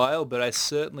for a while, but I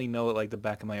certainly know it like the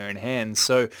back of my own hand.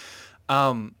 So,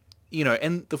 you know,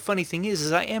 and the funny thing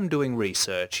is I am doing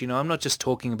research. You know, I'm not just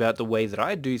talking about the way that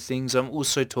I do things. I'm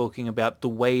also talking about the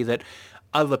way that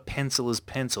other pencil is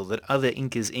pencil, that other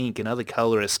ink is ink, and other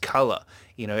color is color,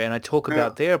 and I talk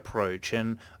about their approach,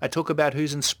 and I talk about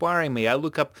who's inspiring me. I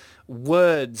look up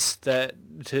words that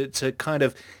to kind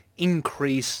of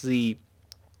increase the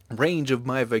range of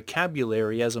my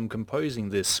vocabulary as I'm composing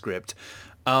this script.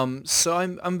 So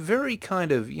I'm very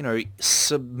kind of,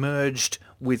 submerged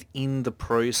within the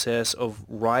process of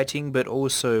writing, but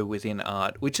also within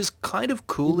art, which is kind of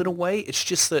cool in a way. It's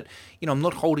just that, I'm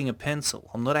not holding a pencil.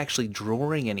 I'm not actually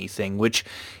drawing anything, which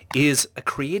is a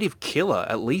creative killer,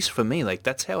 at least for me. Like,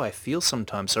 that's how I feel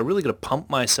sometimes. So I really got to pump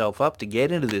myself up to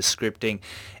get into this scripting.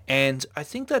 And I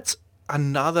think that's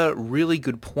another really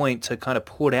good point to kind of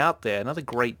put out there, another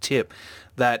great tip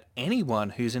that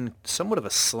anyone who's in somewhat of a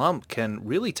slump can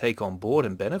really take on board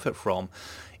and benefit from,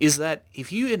 is that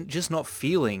if you're just not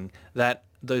feeling that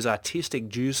those artistic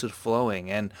juices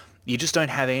flowing and you just don't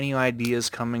have any ideas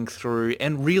coming through,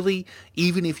 and really,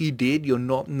 even if you did, you're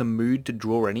not in the mood to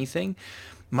draw anything,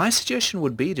 my suggestion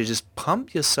would be to just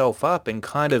pump yourself up and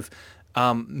kind of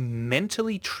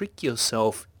mentally trick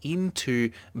yourself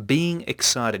into being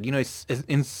excited.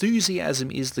 Enthusiasm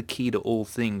is the key to all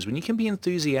things. When you can be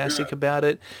enthusiastic about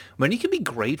it, when you can be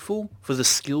grateful for the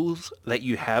skills that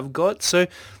you have got. So,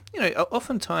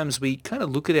 oftentimes we kind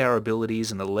of look at our abilities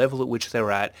and the level at which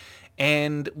they're at,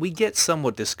 and we get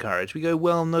somewhat discouraged. We go,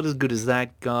 well, I'm not as good as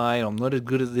that guy. I'm not as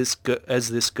good as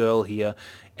this girl here.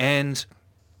 And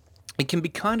it can be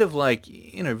kind of like,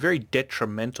 very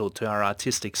detrimental to our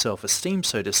artistic self-esteem,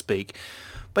 so to speak.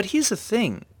 But here's the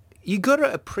thing. You got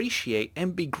to appreciate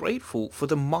and be grateful for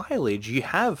the mileage you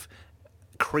have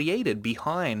created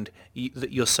behind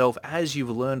yourself as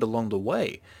you've learned along the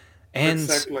way. And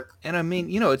Exactly. and I mean,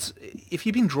 it's if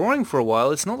you've been drawing for a while,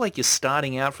 it's not like you're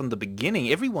starting out from the beginning.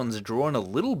 Everyone's drawn a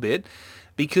little bit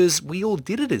because we all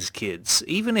did it as kids,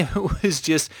 even if it was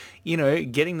just,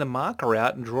 getting the marker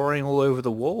out and drawing all over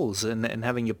the walls and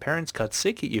having your parents cut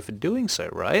sick at you for doing so,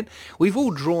 right? We've all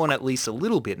drawn at least a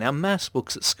little bit. Now, maths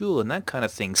books at school and that kind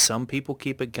of thing, some people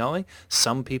keep it going,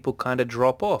 some people kind of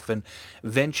drop off and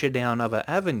venture down other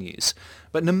avenues.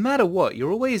 But no matter what,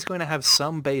 you're always going to have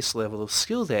some base level of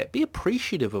skill there. Be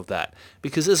appreciative of that,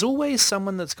 because there's always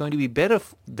someone that's going to be better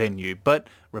than you. But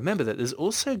remember that there's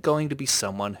also going to be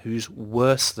someone who's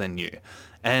worse than you.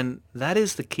 And that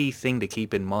is the key thing to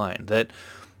keep in mind, that,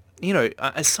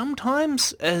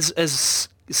 sometimes as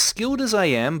skilled as I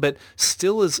am, but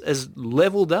still as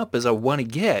leveled up as I want to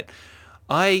get,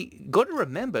 I got to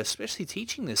remember, especially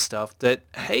teaching this stuff, that,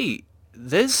 hey,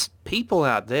 there's people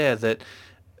out there that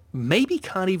maybe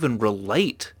can't even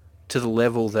relate to the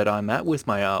level that I'm at with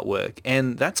my artwork.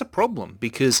 And that's a problem,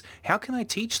 because how can I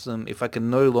teach them if I can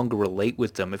no longer relate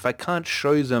with them, if I can't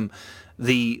show them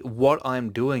what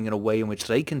I'm doing in a way in which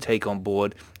they can take on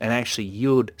board and actually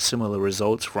yield similar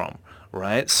results from,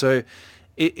 right? So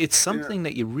it's something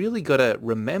that you really got to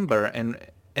remember and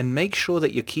make sure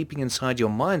that you're keeping inside your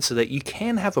mind so that you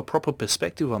can have a proper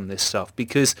perspective on this stuff,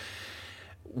 because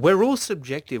we're all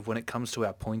subjective when it comes to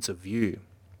our points of view.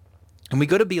 And we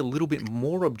got to be a little bit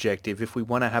more objective if we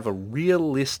want to have a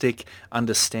realistic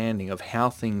understanding of how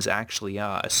things actually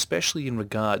are, especially in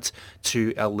regards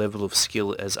to our level of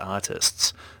skill as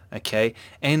artists. Okay?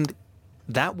 And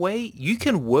that way you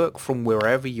can work from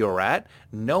wherever you're at,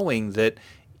 knowing that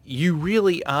you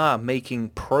really are making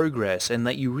progress and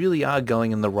that you really are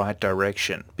going in the right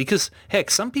direction. Because, heck,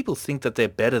 some people think that they're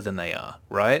better than they are,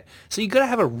 right? So you got to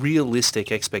have a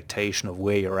realistic expectation of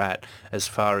where you're at as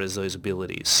far as those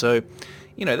abilities. So,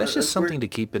 that's just something to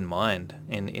keep in mind,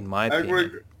 in my I opinion.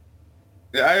 agree.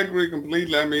 Yeah, I agree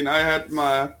completely. I mean, I had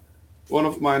one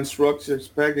of my instructors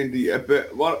back in the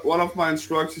one of my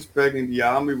instructors back in the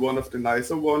army, one of the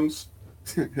nicer ones.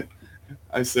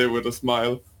 I say with a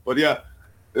smile, but yeah,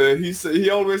 he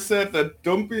always said that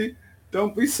don't be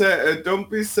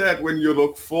sad when you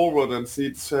look forward and see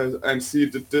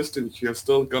the distance you're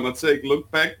still gonna take.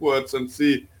 Look backwards and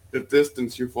see the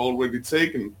distance you've already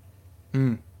taken. If you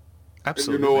know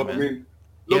Absolutely, what I man. mean.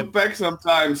 Yep. Look back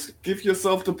sometimes. Give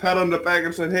yourself the pat on the back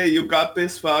and say, "Hey, you got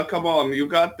this far. Come on, you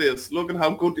got this. Look at how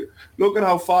good. Look at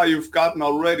how far you've gotten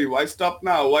already. Why stop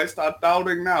now? Why start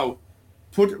doubting now?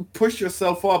 Push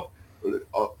yourself up.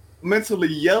 Uh, Mentally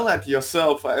yell at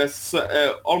yourself as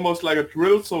almost like a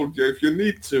drill soldier if you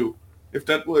need to, if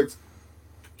that works.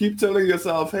 Keep telling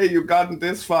yourself, "Hey, you've gotten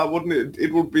this far. Wouldn't it?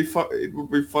 It would be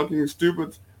fucking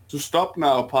stupid to stop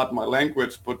now." Pardon my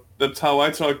language, but that's how I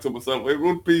talk to myself. It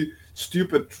would be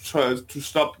stupid to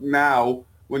stop now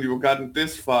when you've gotten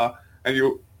this far and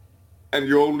you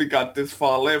only got this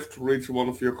far left to reach one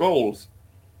of your goals.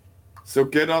 So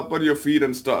get up on your feet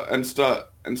and stop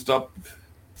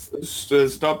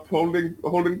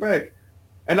holding back.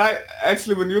 And I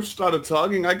actually, when you started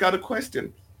talking, I got a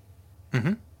question.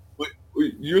 Hmm.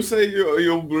 You say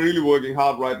you're really working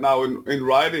hard right now in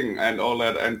writing and all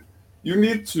that, and you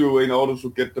need to in order to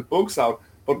get the books out.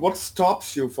 But what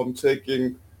stops you from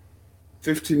taking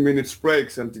 15 minutes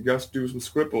breaks and to just do some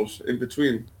scribbles in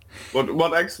between?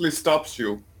 What actually stops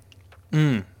you?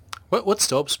 What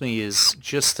stops me is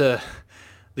just the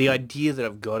idea that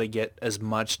I've got to get as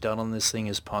much done on this thing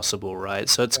as possible, right?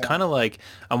 So it's Yeah, kind of like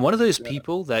I'm one of those yeah,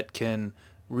 people that can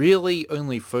really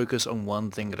only focus on one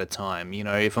thing at a time. You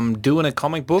know, if I'm doing a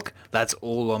comic book, that's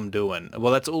all I'm doing.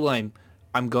 Well, that's all I'm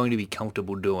going to be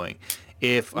comfortable doing.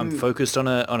 If I'm mm, focused on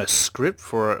a script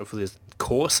for this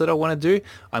course that I want to do,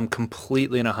 I'm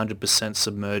completely and 100%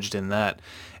 submerged in that.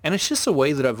 And it's just a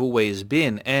way that I've always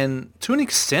been. And to an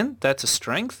extent, that's a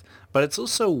strength, but it's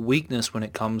also a weakness when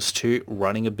it comes to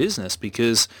running a business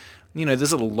because, you know,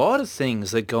 there's a lot of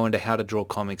things that go into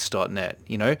howtodrawcomics.net,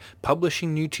 you know,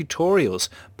 publishing new tutorials,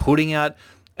 putting out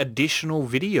additional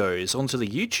videos onto the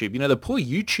YouTube. You know, the poor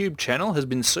YouTube channel has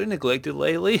been so neglected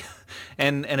lately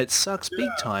and it sucks big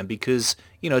yeah, time because,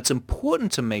 you know, it's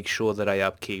important to make sure that I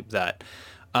upkeep that.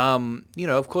 You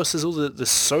know, of course, there's all the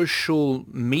social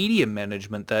media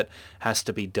management that has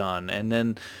to be done. And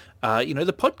then, you know,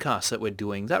 the podcast that we're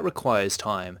doing, that requires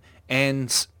time.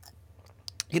 And,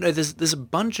 you know, there's a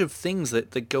bunch of things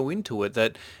that go into it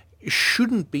that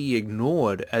shouldn't be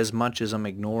ignored as much as I'm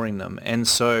ignoring them. And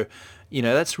so, you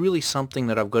know, that's really something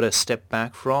that I've got to step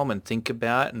back from and think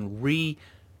about and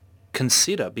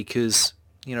reconsider because,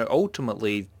 you know,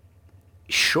 ultimately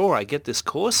sure, I get this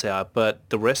course out, but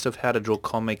the rest of How to Draw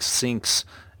Comics sinks.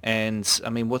 And I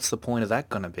mean, what's the point of that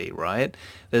going to be, right?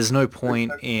 There's no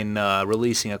point exactly. in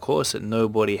releasing a course that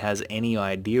nobody has any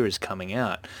idea is coming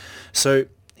out. So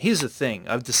here's the thing.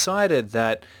 I've decided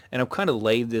that, and I've kind of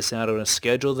laid this out on a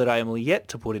schedule that I am yet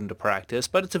to put into practice,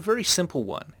 but it's a very simple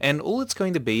one. And all it's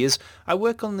going to be is I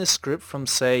work on this script from,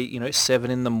 say, you know,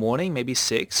 7 in the morning, maybe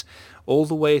 6, all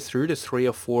the way through to 3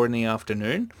 or 4 in the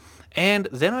afternoon. And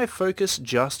then I focus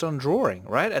just on drawing,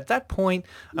 right? At that point,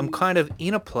 I'm kind of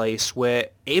in a place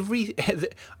where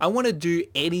I want to do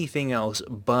anything else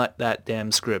but that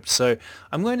damn script. So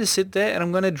I'm going to sit there and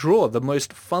I'm going to draw the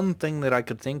most fun thing that I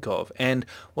could think of. And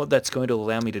what that's going to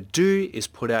allow me to do is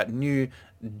put out new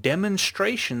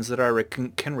demonstrations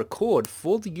that can record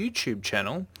for the YouTube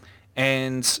channel,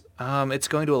 and it's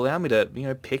going to allow me to, you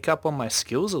know, pick up on my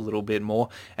skills a little bit more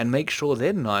and make sure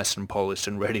they're nice and polished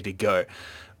and ready to go.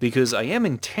 Because I am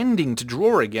intending to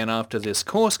draw again after this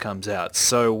course comes out.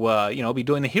 So, you know, I'll be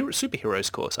doing the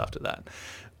superheroes course after that.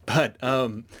 But,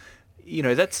 you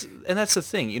know, that's the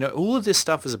thing. You know, all of this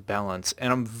stuff is a balance,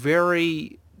 and I'm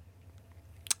very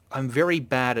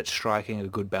bad at striking a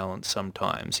good balance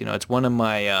sometimes. You know, it's one of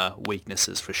my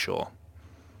weaknesses for sure.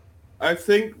 I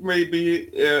think maybe,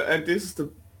 and this is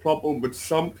the problem with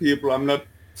some people. I'm not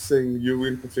saying you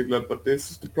in particular, but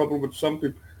this is the problem with some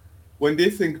people. When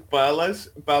they think balance,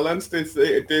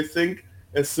 they think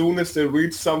as soon as they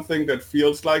reach something that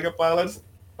feels like a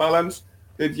balance,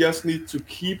 they just need to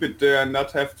keep it there and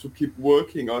not have to keep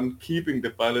working on keeping the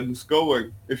balance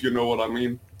going. If you know what I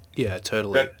mean. Yeah,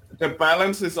 totally. That the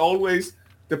balance is always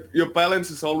your balance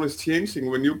is always changing.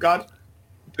 When you got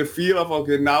the feel of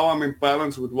okay, now I'm in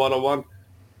balance with what I want,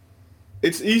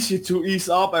 it's easy to ease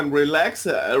up and relax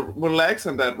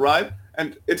on that, right?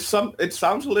 And it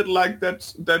sounds a little like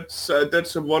that's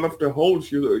one of the holes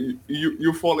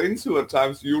you fall into at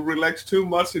times. You relax too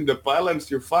much in the balance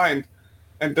you find,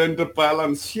 and then the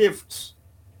balance shifts,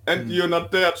 and Mm. you're not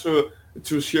there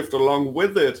to shift along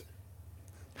with it.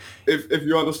 If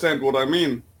you understand what I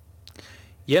mean.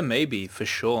 Yeah, maybe, for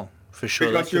sure. For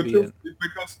sure, that because could you're be too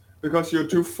it. because you're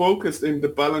too focused in the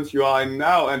balance you are in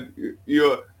now, and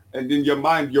you're and in your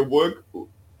mind your work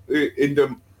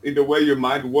in the way your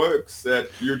mind works, that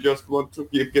you just want to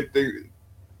get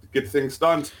things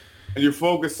done, and you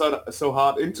focus so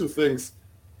hard into things,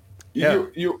 Yeah.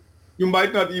 you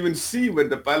might not even see when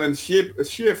the balance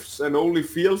shifts, and only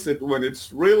feels it when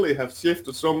it's really have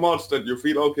shifted so much that you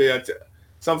feel okay,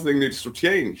 something needs to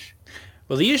change.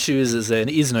 Well, the issue is there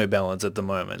is no balance at the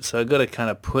moment, so I've got to kind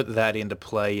of put that into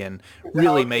play and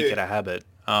really make Okay. it a habit.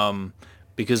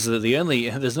 Because the only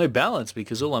there's no balance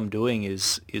because all I'm doing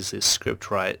is this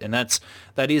script, right, and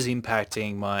that is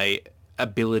impacting my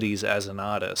abilities as an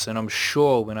artist. And I'm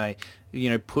sure when I, you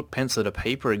know, put pencil to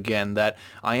paper again, that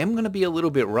I am going to be a little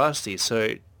bit rusty.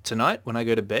 So tonight when I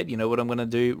go to bed, you know what I'm going to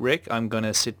do, Rick? I'm going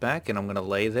to sit back and I'm going to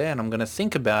lay there and I'm going to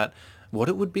think about what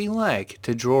it would be like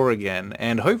to draw again.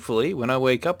 And hopefully when I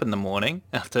wake up in the morning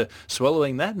after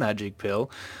swallowing that magic pill,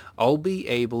 I'll be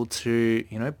able to,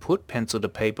 put pencil to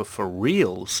paper for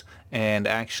reals and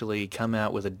actually come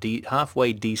out with a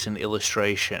halfway decent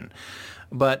illustration.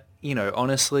 But,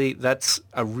 honestly, that's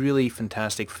a really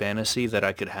fantastic fantasy that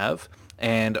I could have.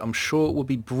 And I'm sure it would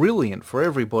be brilliant for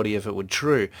everybody if it were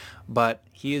true. But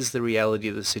here's the reality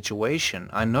of the situation.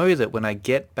 I know that when I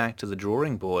get back to the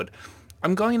drawing board,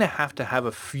 I'm going to have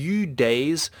a few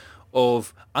days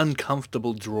of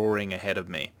uncomfortable drawing ahead of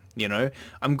me.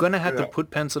 I'm going to have to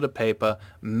put pencil to paper,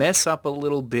 mess up a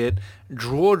little bit,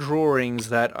 draw drawings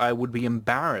that I would be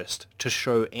embarrassed to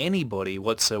show anybody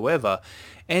whatsoever,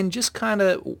 and just kind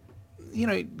of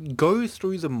go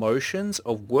through the motions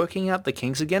of working out the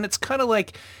kinks again. It's kind of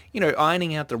like,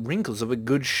 ironing out the wrinkles of a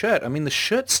good shirt. I mean, the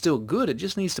shirt's still good. It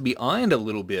just needs to be ironed a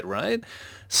little bit, right?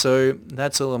 So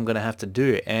that's all I'm going to have to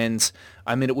do. And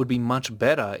I mean, it would be much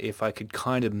better if I could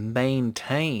kind of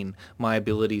maintain my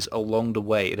abilities along the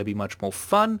way. It'd be much more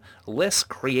fun, less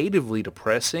creatively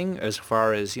depressing as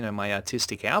far as, my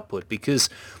artistic output, because,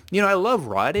 I love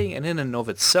writing, and in and of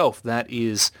itself, that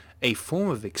is a form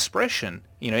of expression.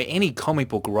 Any comic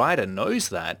book writer knows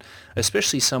that,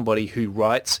 especially somebody who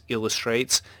writes,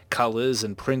 illustrates, colors,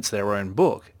 and prints their own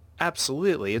book.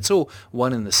 Absolutely. It's all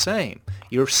one and the same.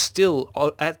 You're still,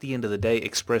 at the end of the day,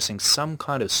 expressing some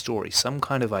kind of story, some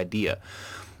kind of idea.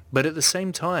 But at the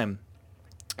same time,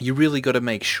 you really got to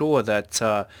make sure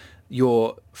that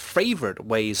your favorite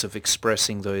ways of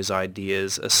expressing those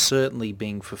ideas are certainly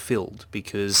being fulfilled,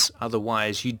 because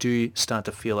otherwise you do start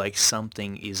to feel like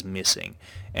something is missing.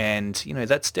 And,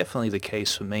 that's definitely the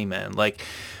case for me, man. Like,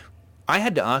 I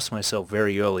had to ask myself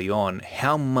very early on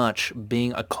how much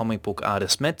being a comic book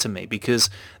artist meant to me, because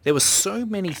there were so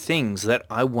many things that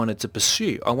I wanted to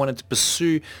pursue. I wanted to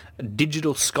pursue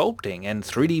digital sculpting and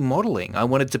 3D modeling. I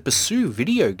wanted to pursue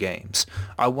video games.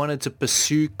 I wanted to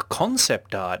pursue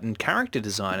concept art and character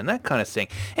design and that kind of thing.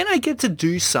 And I get to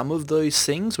do some of those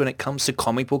things when it comes to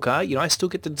comic book art. I still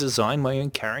get to design my own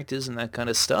characters and that kind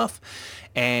of stuff.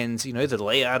 And, the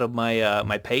layout of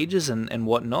my pages and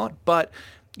whatnot. But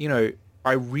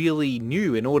I really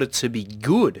knew in order to be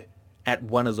good at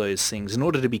one of those things, in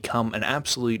order to become an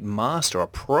absolute master, a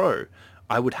pro,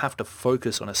 I would have to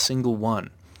focus on a single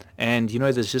one. And,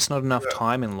 there's just not enough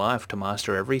time in life to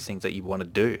master everything that you want to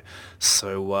do.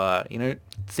 So,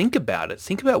 think about it.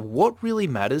 Think about what really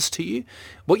matters to you,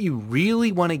 what you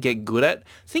really want to get good at.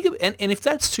 And if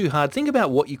that's too hard, think about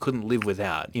what you couldn't live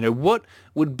without. What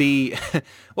would be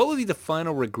what would be the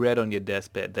final regret on your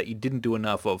deathbed that you didn't do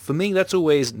enough of? For me, that's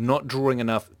always not drawing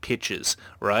enough pictures,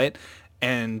 right?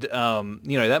 And, that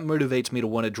motivates me to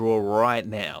want to draw right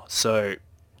now. So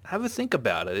have a think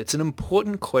about it. It's an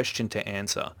important question to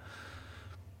answer.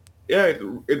 Yeah,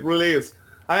 it really is.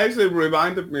 I actually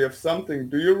reminded me of something.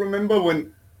 Do you remember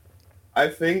when, I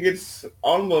think it's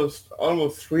almost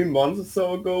 3 months or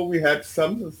so ago, we had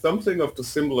something of the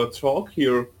similar talk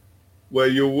here, where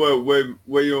you were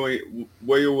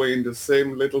in the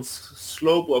same little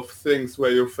slope of things,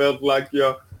 where you felt like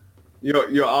your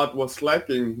art was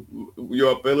lacking,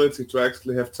 your ability to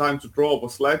actually have time to draw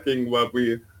was lacking, where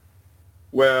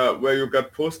you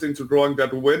got pushed into drawing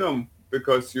that Venom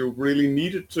because you really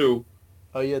needed to.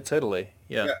 Oh yeah, totally.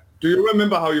 Yeah. Do you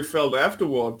remember how you felt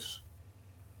afterwards?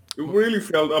 You really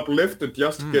felt uplifted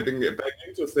just getting back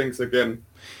into things again.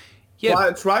 Yeah.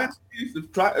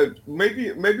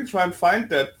 Maybe try and find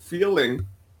that feeling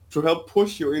to help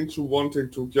push you into wanting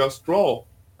to just draw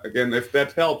again, if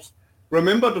that helps.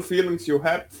 Remember the feelings you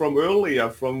had from earlier,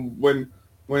 from when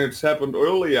it's happened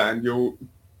earlier,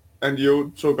 and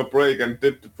you took a break and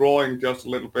did the drawing just a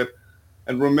little bit,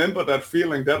 and remember that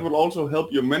feeling. That will also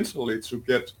help you mentally to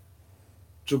get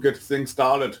things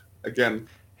started again.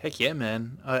 Heck yeah,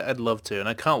 man. I'd love to, and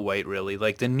I can't wait, really.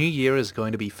 Like, the new year is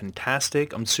going to be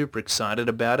fantastic. I'm super excited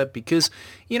about it because,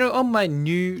 on my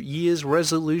New Year's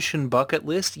resolution bucket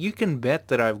list, you can bet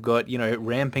that I've got,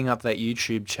 ramping up that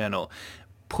YouTube channel,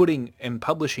 putting and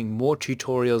publishing more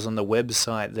tutorials on the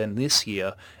website than this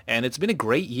year. And it's been a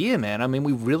great year, man. I mean,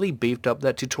 we've really beefed up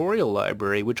that tutorial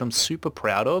library, which I'm super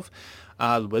proud of.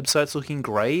 The website's looking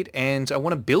great, and I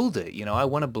want to build it. I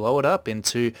want to blow it up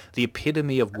into the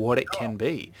epitome of what it can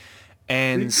be.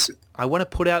 And I want to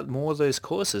put out more of those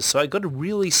courses. So I got to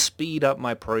really speed up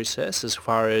my process as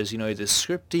far as, the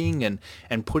scripting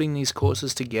and putting these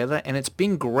courses together. And it's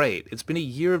been great. It's been a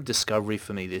year of discovery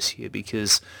for me this year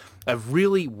because I've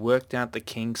really worked out the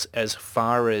kinks as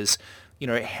far as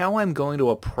how I'm going to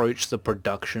approach the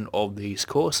production of these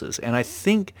courses. And I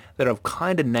think that I've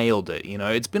kind of nailed it.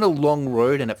 It's been a long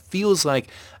road and it feels like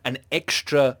an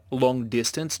extra long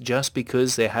distance just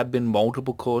because there have been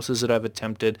multiple courses that I've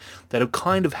attempted that have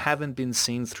kind of haven't been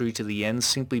seen through to the end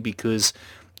simply because,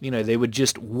 they were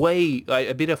just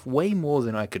a bit of way more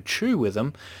than I could chew with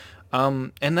them.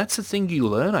 And that's the thing you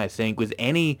learn, I think, with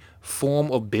any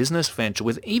form of business venture,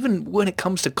 with even when it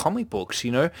comes to comic books,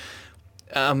 we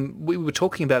were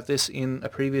talking about this in a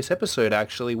previous episode,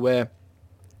 actually, where,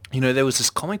 there was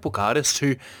this comic book artist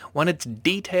who wanted to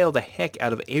detail the heck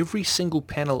out of every single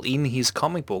panel in his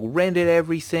comic book, rendered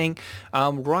everything,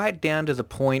 right down to the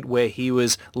point where he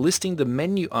was listing the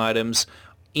menu items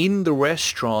in the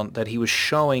restaurant that he was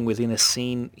showing within a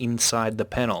scene inside the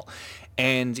panel.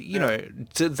 And,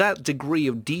 to that degree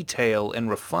of detail and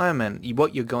refinement,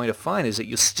 what you're going to find is that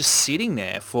you're just sitting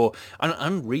there for an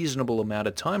unreasonable amount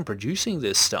of time producing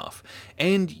this stuff.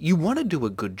 And you want to do a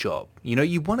good job.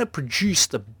 You want to produce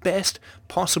the best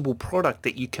possible product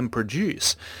that you can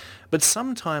produce. But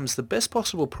sometimes the best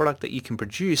possible product that you can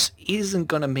produce isn't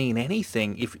going to mean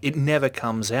anything if it never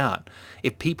comes out,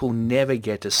 if people never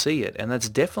get to see it. And that's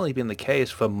definitely been the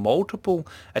case for multiple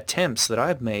attempts that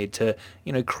I've made to,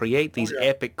 create these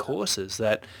epic courses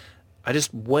that are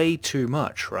just way too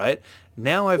much, right?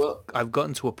 Now I've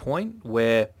gotten to a point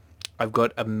where I've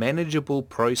got a manageable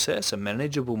process, a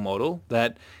manageable model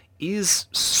that is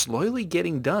slowly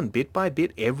getting done bit by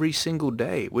bit every single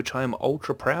day, which I'm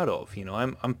ultra proud of.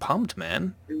 I'm pumped,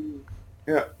 man.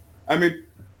 Yeah, I mean,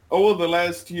 over the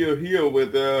last year here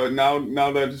with now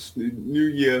that it's New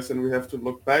Year's and we have to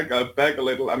look back a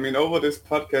little. I mean, over this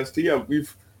podcast here,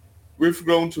 we've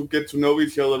grown to get to know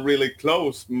each other really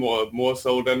close, more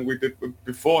so than we did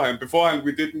beforehand. Beforehand,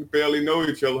 we didn't barely know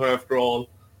each other after all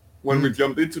when we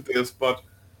jumped into this, but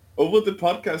over the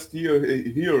podcast year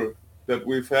here that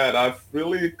we've had, I've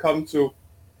really come to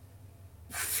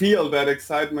feel that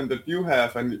excitement that you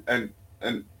have and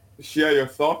share your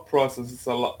thought processes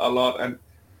a lot. And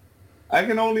I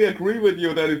can only agree with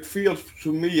you that it feels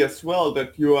to me as well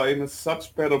that you are in a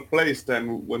such better place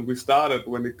than when we started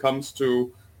when it comes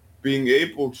to being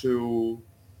able to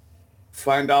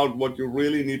find out what you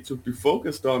really need to be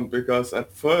focused on, because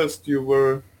at first you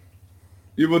were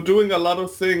doing a lot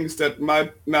of things that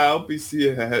might now be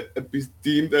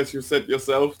deemed, as you said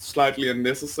yourself, slightly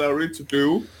unnecessary to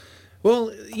do.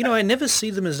 Well, I never see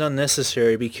them as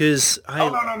unnecessary because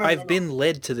I've been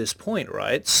led to this point,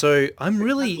 right? So I'm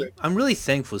really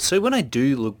thankful. So when I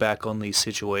do look back on these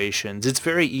situations, it's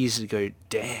very easy to go,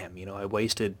 damn, I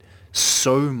wasted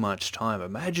so much time.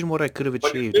 Imagine what I could have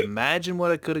achieved. Imagine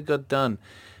what I could have got done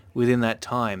within that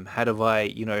time had of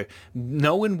I,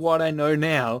 knowing what I know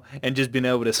now and just been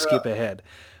able to skip ahead.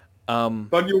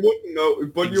 But you wouldn't know.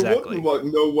 But exactly. You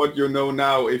wouldn't know what you know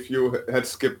now if you had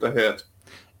skipped ahead.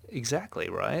 Exactly,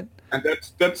 right. And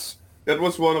that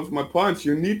was one of my points.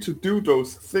 You need to do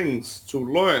those things to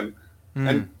learn,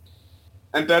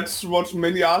 and that's what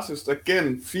many artists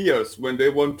again fears when they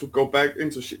want to go back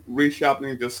into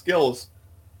resharpening their skills.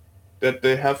 That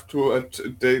they have to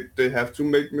they have to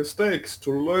make mistakes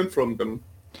to learn from them.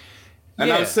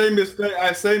 And I say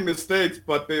mistakes,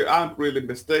 but they aren't really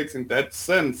mistakes in that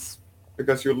sense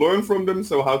because you learn from them.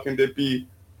 So how can they be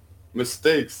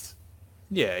mistakes?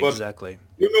 Yeah, but exactly.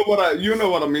 You know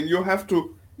what I mean. You have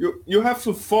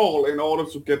to fall in order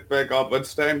to get back up and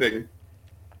standing,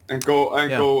 and go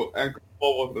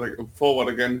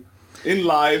forward again in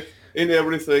life, in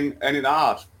everything, and in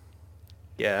art.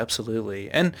 Yeah, absolutely.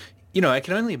 And I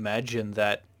can only imagine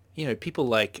that, people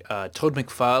like Todd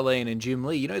McFarlane and Jim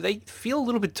Lee, they feel a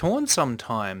little bit torn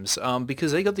sometimes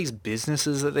because they got these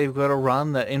businesses that they've got to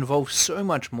run that involve so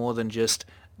much more than just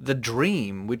the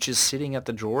dream, which is sitting at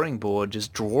the drawing board,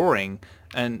 just drawing,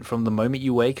 and from the moment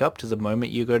you wake up to the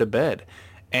moment you go to bed.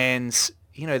 And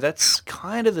that's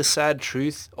kind of the sad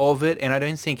truth of it. And I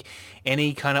don't think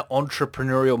any kind of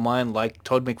entrepreneurial mind like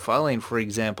Todd McFarlane, for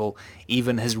example,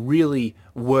 even has really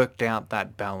worked out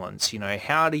that balance.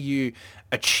 How do you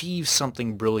achieve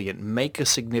something brilliant, make a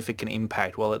significant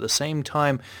impact while at the same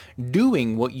time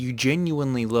doing what you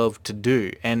genuinely love to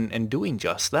do and doing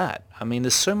just that? I mean,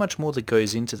 there's so much more that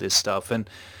goes into this stuff. And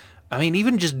I mean,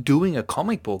 even just doing a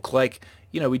comic book, like,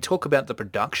 we talk about the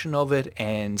production of it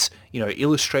and,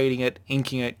 illustrating it,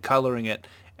 inking it, coloring it,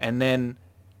 and then,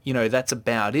 that's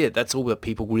about it. That's all that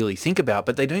people really think about,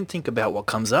 but they don't think about what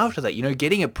comes after that,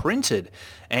 getting it printed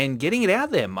and getting it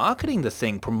out there, marketing the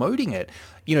thing, promoting it.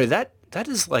 That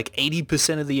is like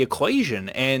 80% of the equation,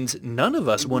 and none of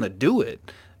us want to do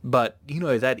it. But,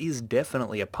 that is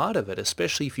definitely a part of it,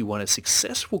 especially if you want a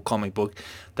successful comic book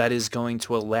that is going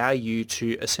to allow you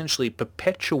to essentially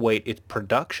perpetuate its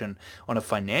production on a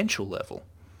financial level.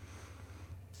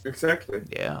 Exactly.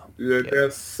 Yeah.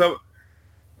 There's some.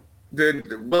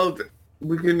 Well,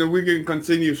 we can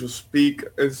continue to speak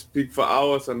for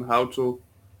hours on how to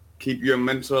keep your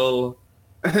mental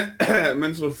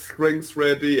mental strength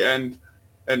ready and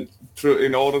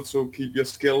in order to keep your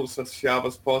skills as sharp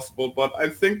as possible. But I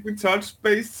think we touched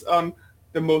base on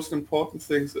the most important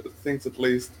things at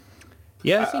least.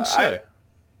 Yeah, I think so.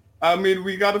 I mean,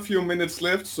 we got a few minutes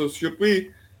left, so should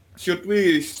we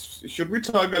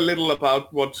talk a little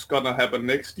about what's gonna happen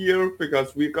next year?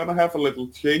 Because we're gonna have a little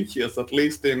changes, at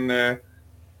least in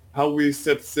how we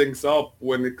set things up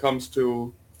when it comes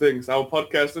to things. Our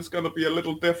podcast is gonna be a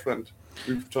little different.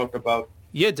 We've talked about.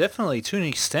 Yeah, definitely, to an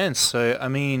extent. So, I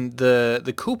mean,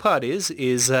 the cool part is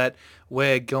that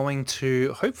we're going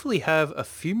to hopefully have a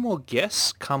few more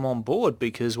guests come on board,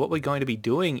 because what we're going to be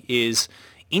doing is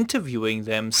interviewing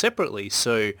them separately.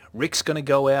 So Rick's going to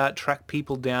go out, track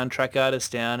people down, track artists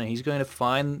down, and he's going to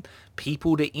find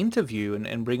people to interview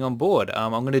and bring on board.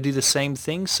 I'm going to do the same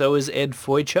thing. So is Ed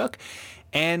Foychuk.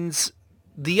 And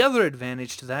the other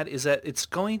advantage to that is that it's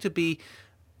going to be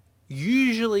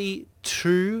usually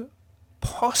 2,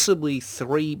 possibly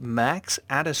 3 max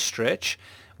at a stretch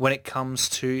when it comes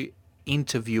to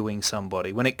interviewing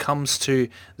somebody, when it comes to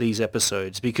these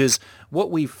episodes. Because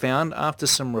what we've found after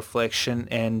some reflection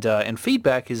and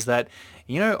feedback is that,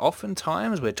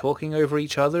 oftentimes we're talking over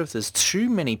each other if there's too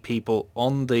many people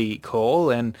on the call,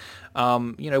 and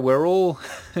we're all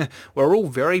we're all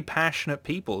very passionate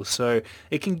people, so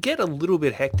it can get a little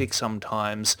bit hectic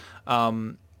sometimes.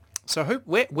 So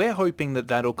we're hoping that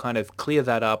that'll kind of clear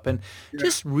that up and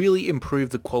just really improve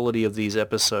the quality of these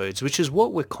episodes, which is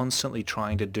what we're constantly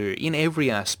trying to do in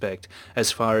every aspect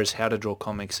as far as How to Draw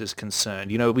Comics is concerned.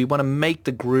 We want to make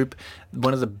the group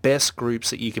one of the best groups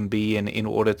that you can be in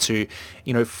order to,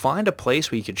 find a place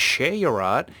where you can share your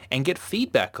art and get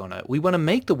feedback on it. We want to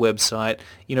make the website,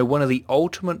 one of the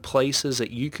ultimate places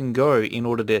that you can go in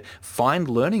order to find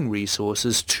learning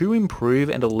resources to improve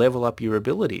and to level up your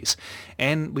abilities.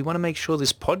 And we want to make sure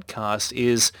this podcast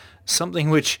is something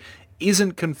which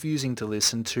isn't confusing to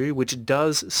listen to, which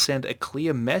does send a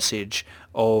clear message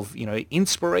of,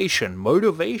 inspiration,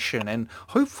 motivation, and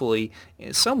hopefully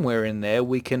somewhere in there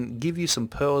we can give you some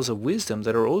pearls of wisdom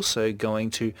that are also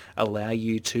going to allow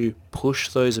you to push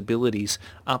those abilities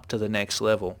up to the next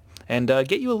level and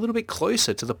get you a little bit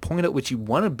closer to the point at which you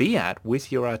want to be at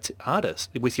with your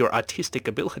with your artistic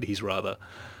abilities, rather.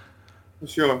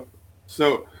 Sure.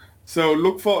 So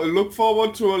look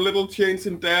forward to a little change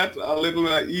in that, a little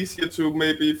easier to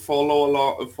maybe follow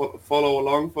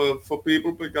along for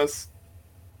people, because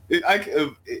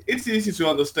it's easy to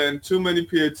understand. Too many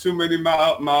people, too many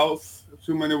mouths,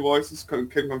 too many voices can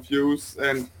confuse.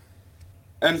 And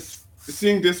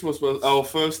seeing this was our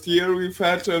first year, we've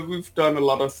done a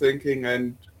lot of thinking,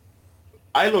 and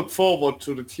I look forward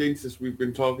to the changes we've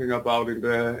been talking about in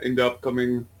the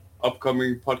upcoming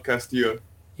podcast year.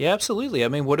 Yeah, absolutely. I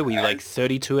mean, what are we, like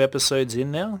 32 episodes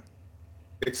in now?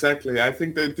 Exactly. I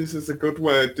think that this is a good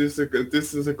way. This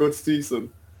is a good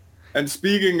season. And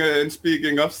speaking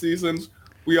of seasons,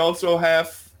 we also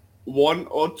have 1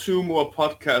 or 2 more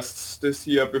podcasts this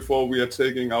year before we are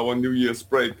taking our New Year's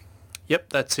break. Yep,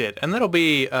 that's it. And that'll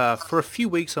be for a few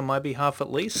weeks on my behalf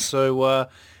at least. So,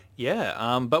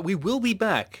 but we will be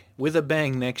back with a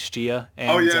bang next year.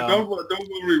 And, don't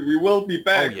worry. We will be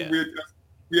back. Oh, yeah.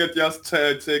 We are just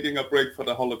taking a break for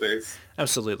the holidays.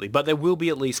 Absolutely. But there will be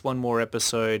at least 1 more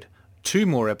episode, 2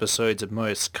 more episodes at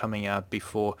most coming out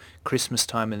before Christmas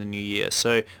time in the new year.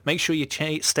 So make sure you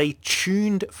stay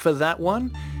tuned for that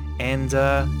one. And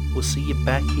we'll see you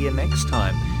back here next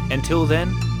time. Until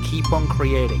then, keep on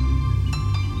creating.